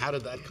picture, and how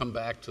did that come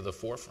back to the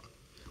forefront?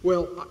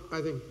 Well,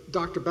 I think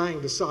Dr. Bang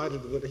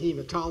decided that a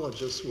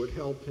hematologist would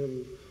help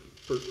him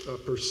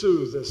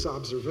pursue this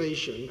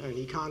observation, and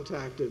he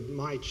contacted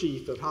my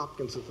chief at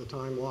Hopkins at the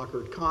time,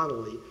 Lockhart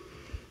Connolly,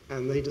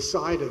 and they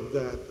decided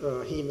that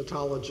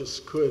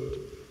hematologists could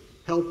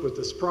help with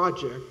this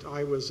project.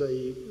 I was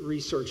a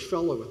research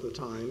fellow at the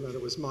time, and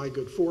it was my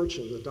good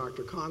fortune that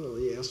Dr.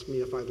 Connolly asked me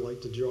if I'd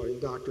like to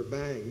join Dr.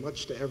 Bang,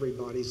 much to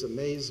everybody's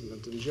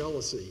amazement and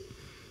jealousy,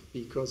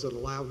 because it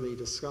allowed me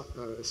to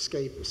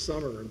escape the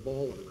summer in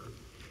Baltimore,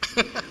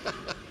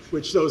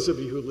 which those of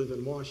you who live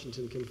in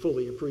Washington can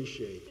fully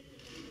appreciate.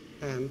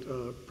 And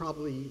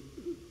probably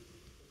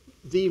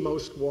the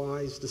most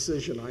wise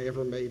decision I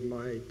ever made in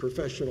my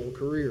professional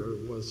career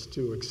was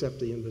to accept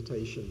the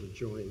invitation to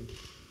join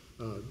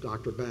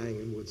Dr.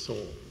 Bang in Woods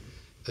Hole.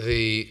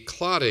 The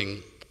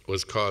clotting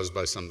was caused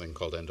by something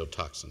called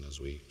endotoxin, as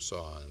we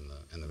saw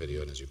in the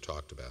video and as you've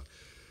talked about.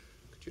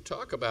 Could you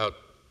talk about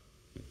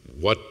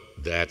what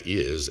that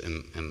is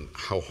and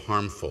how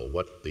harmful,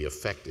 what the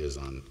effect is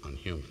on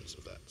humans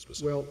of that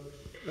specific? Well,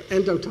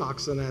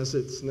 endotoxin, as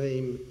its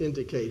name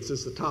indicates,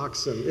 is a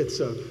toxin. It's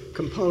a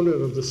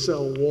component of the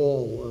cell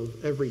wall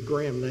of every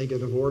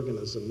gram-negative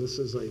organism. This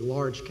is a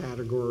large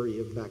category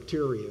of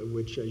bacteria,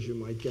 which, as you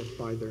might get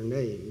by their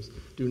names,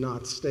 do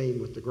not stain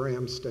with the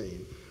gram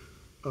stain.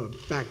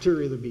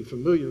 Bacteria that be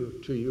familiar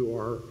to you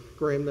are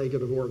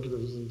gram-negative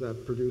organisms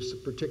that produce a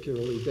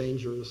particularly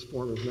dangerous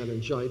form of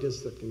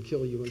meningitis that can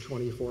kill you in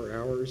 24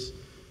 hours,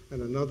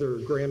 and another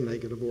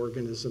gram-negative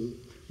organism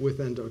with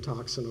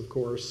endotoxin, of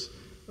course,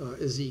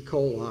 is E.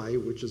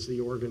 coli, which is the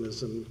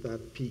organism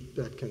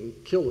that can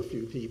kill a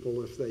few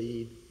people if they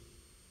eat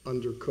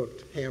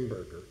undercooked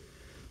hamburger.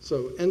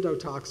 So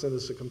endotoxin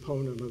is a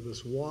component of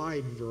this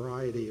wide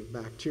variety of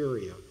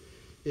bacteria.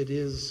 It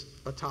is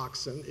a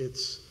toxin.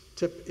 It's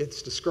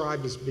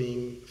described as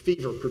being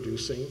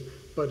fever-producing,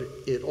 but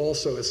it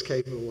also is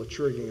capable of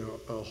triggering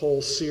a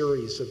whole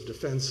series of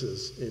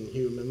defenses in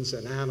humans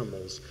and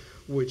animals,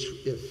 which,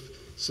 if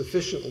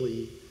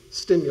sufficiently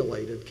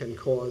stimulated, can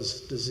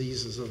cause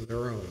diseases of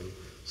their own.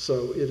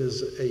 So it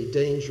is a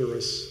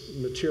dangerous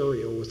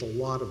material with a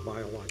lot of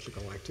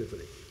biological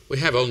activity. We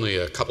have only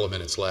a couple of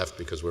minutes left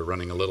because we're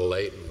running a little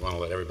late and we want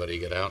to let everybody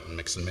get out and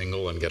mix and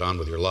mingle and get on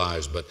with your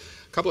lives. But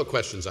a couple of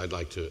questions I'd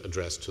like to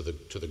address to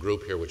the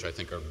group here, which I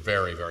think are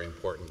very, very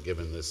important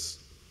given this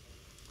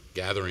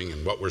gathering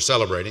and what we're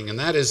celebrating. And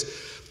that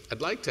is,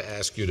 I'd like to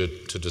ask you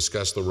to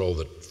discuss the role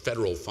that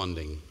federal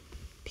funding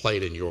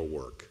played in your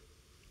work.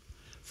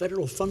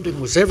 Federal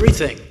funding was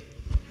everything.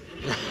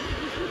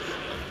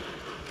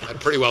 That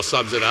pretty well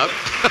sums it up.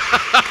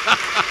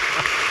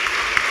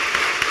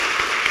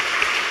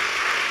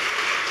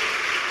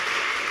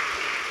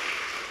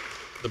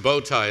 The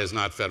bow tie is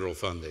not federal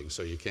funding,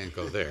 so you can't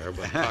go there,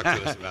 but talk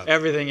to us about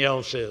everything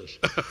else is.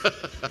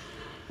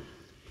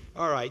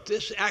 All right,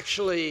 this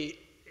actually,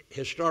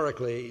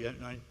 historically,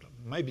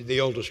 maybe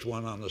the oldest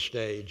one on the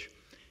stage,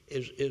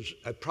 is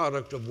a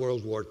product of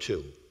World War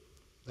II.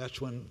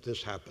 That's when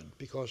this happened,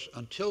 because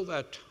until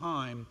that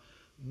time,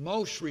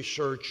 most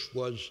research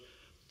was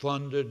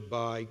funded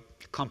by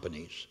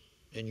companies.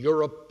 In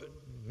Europe,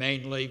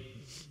 mainly,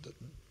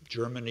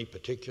 Germany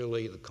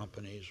particularly, the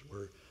companies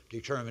were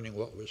determining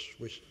what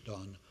was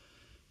done.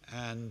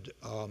 And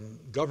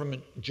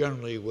government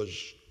generally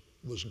was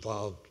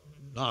involved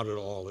not at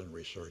all in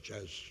research,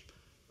 as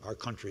our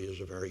country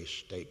is a very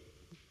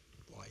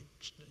state-wide,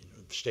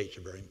 states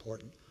are very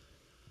important.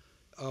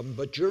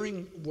 But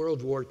during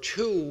World War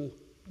II,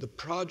 the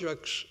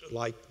projects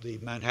like the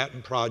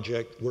Manhattan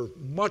Project were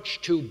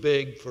much too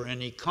big for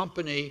any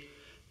company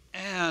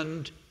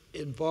and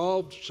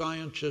involved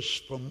scientists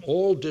from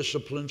all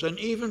disciplines and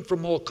even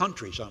from all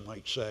countries, I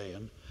might say.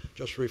 And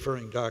just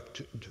referring back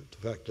to the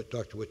fact that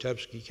Dr.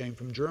 Witebski came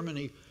from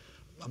Germany,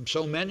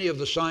 so many of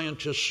the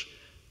scientists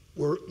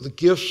were the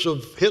gifts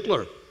of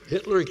Hitler.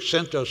 Hitler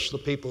sent us the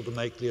people to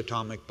make the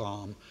atomic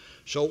bomb.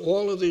 So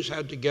all of these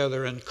had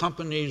together, and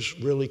companies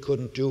really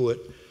couldn't do it.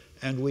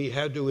 And we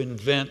had to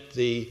invent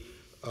and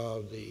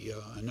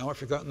now I've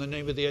forgotten the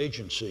name of the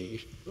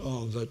agency,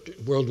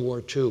 that World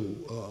War II,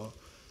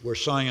 where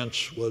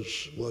science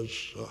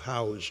was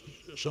housed.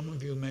 Some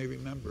of you may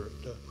remember it.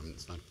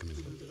 It's not coming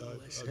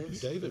to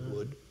David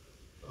would.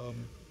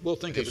 We'll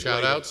think Any of it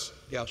shout later. outs?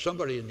 Yeah,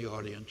 somebody in the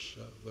audience.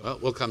 Well,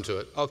 we'll come to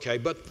it. Okay,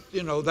 but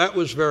that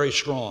was very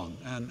strong,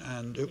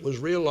 and it was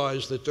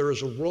realized that there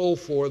is a role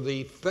for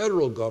the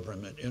federal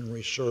government in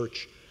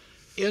research,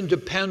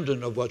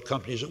 independent of what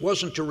companies. It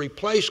wasn't to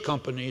replace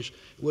companies,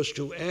 it was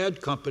to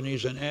add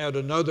companies and add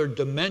another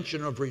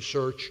dimension of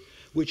research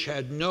which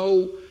had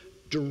no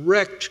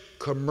direct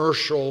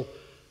commercial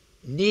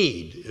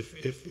need.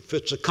 If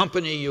it's a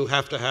company, you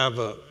have to have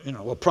a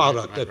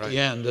product at the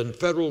end, and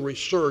federal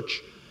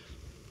research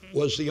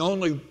was the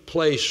only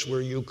place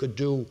where you could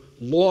do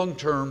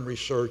long-term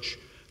research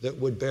that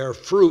would bear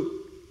fruit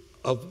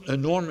of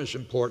enormous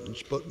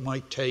importance, but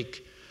might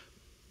take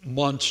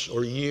months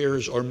or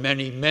years or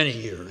many, many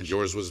years. And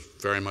yours was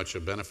very much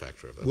a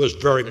benefactor of that. Was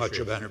very much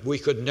a benefactor. We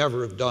could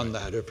never have done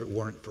that if it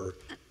weren't for...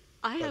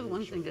 I have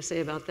one thing to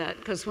say about that,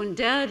 because when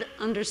Dad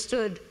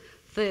understood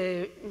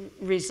the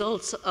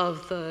results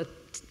of the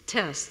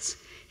tests,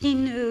 he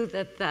knew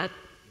that that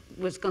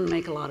was going to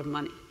make a lot of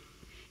money.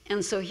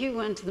 And so he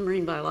went to the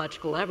Marine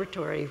Biological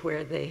Laboratory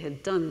where they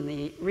had done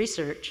the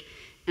research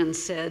and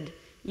said,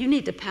 you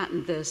need to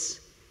patent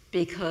this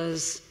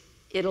because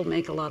it'll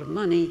make a lot of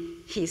money.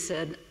 He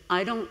said,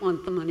 I don't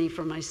want the money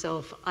for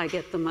myself. I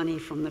get the money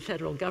from the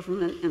federal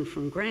government and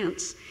from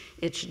grants.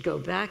 It should go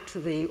back to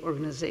the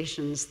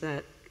organizations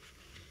that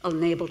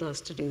enabled us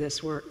to do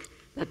this work.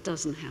 That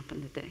doesn't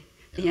happen today.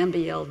 The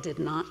MBL did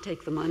not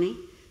take the money.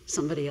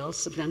 Somebody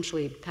else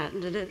eventually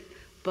patented it,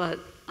 but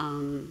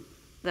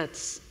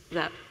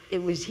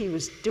he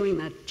was doing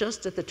that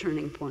just at the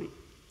turning point.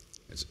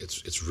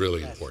 It's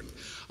really important.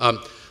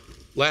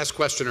 Last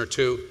question or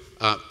two.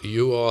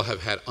 You all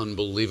have had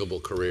unbelievable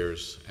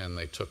careers, and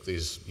they took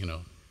these,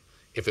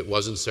 if it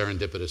wasn't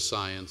serendipitous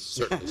science,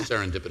 certainly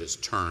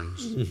serendipitous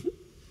turns.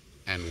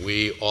 And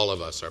all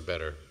of us are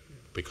better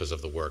because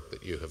of the work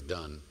that you have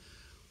done.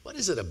 What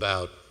is it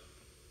about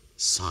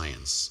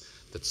science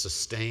that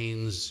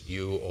sustains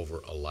you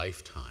over a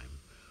lifetime,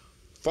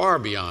 far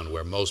beyond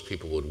where most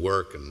people would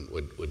work and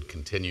would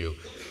continue,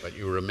 but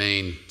you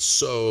remain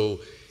so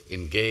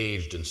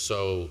engaged and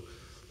so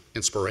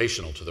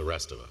inspirational to the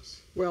rest of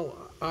us? Well,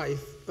 I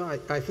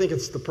think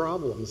it's the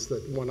problems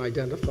that one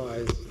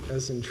identifies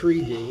as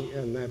intriguing,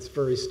 and that's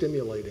very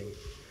stimulating.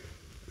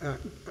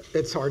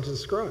 It's hard to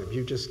describe.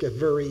 You just get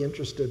very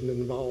interested and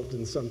involved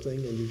in something,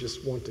 and you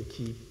just want to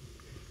keep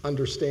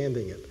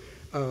understanding it.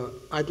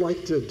 I'd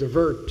like to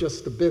divert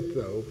just a bit,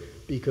 though,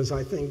 because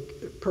I think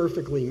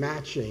perfectly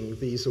matching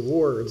these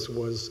awards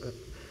was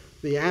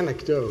the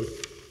anecdote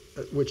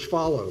which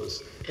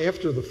follows.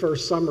 After the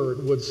first summer at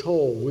Woods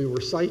Hole, we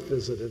were site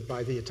visited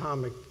by the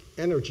Atomic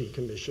Energy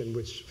Commission,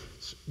 which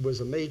was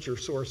a major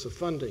source of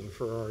funding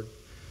for our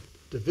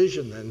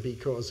division then,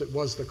 because it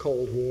was the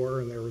Cold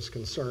War and there was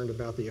concern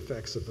about the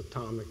effects of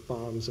atomic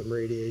bombs and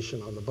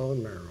radiation on the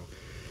bone marrow.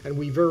 And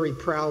we very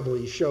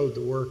proudly showed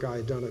the work I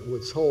had done at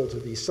Woods Hole to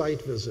these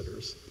site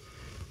visitors.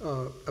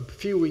 A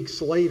few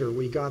weeks later,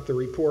 we got the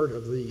report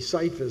of the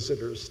site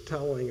visitors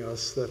telling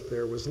us that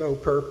there was no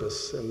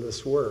purpose in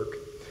this work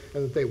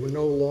and that they were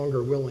no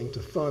longer willing to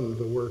fund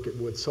the work at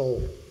Woods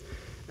Hole.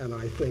 And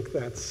I think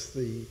that's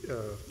the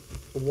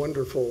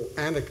wonderful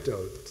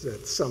anecdote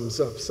that sums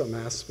up some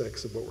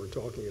aspects of what we're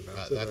talking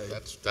about today.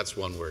 That's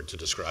one word to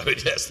describe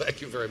it, yes.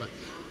 Thank you very much.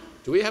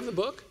 Do we have the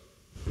book?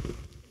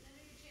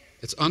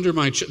 It's under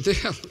my chair.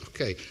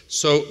 Okay,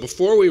 so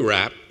before we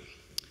wrap,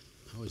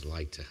 I always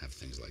like to have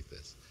things like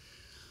this.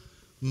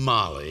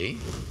 Molly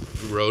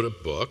wrote a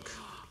book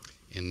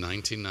in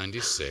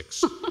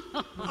 1996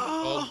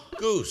 called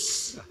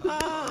Goose.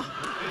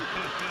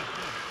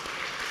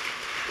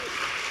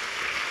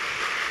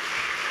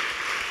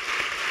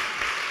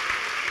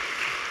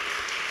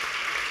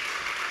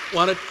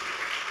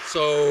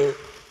 So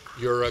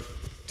you're a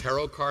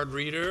tarot card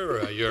reader,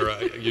 or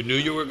you knew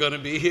you were going to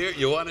be here?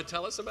 You want to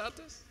tell us about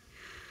this?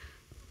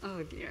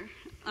 Oh dear.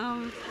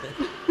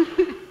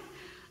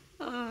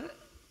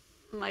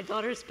 My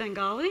daughter's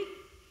Bengali,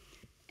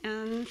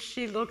 and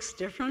she looks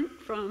different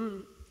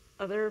from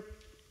other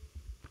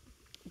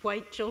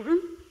white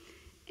children,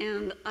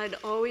 and I'd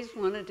always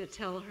wanted to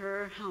tell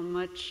her how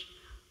much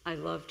I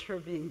loved her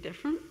being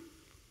different.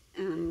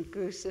 And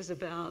Goose is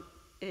about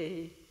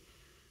a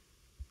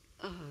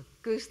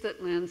goose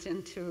that lands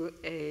into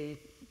a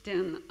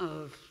den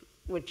of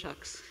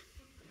woodchucks.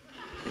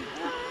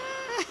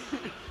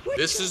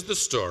 This is the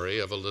story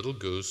of a little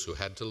goose who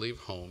had to leave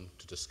home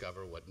to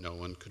discover what no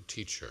one could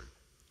teach her.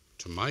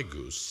 To my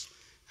goose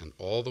and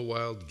all the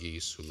wild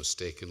geese who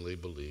mistakenly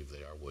believe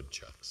they are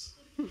woodchucks.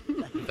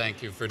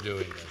 Thank you for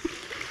doing this.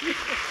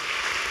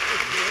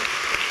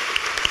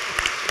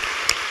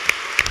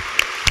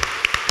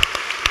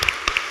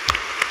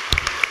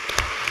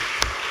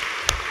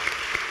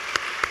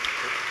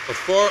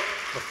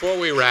 Before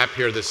we wrap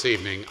here this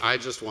evening, I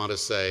just want to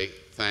say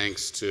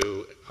thanks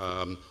to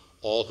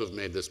all who've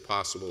made this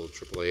possible,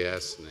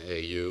 AAAS and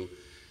AU,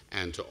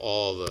 and to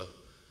all the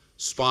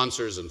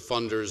sponsors and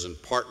funders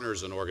and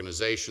partners and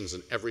organizations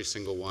and every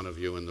single one of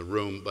you in the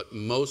room, but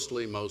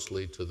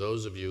mostly to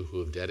those of you who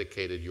have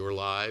dedicated your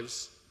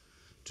lives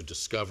to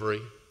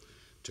discovery,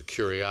 to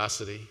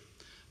curiosity,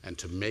 and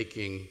to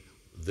making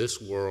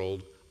this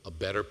world a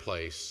better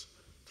place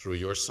through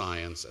your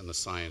science and the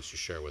science you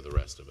share with the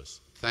rest of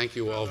us. Thank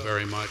you all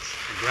very much.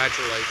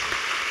 Congratulations.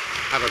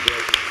 Have a great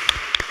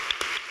night.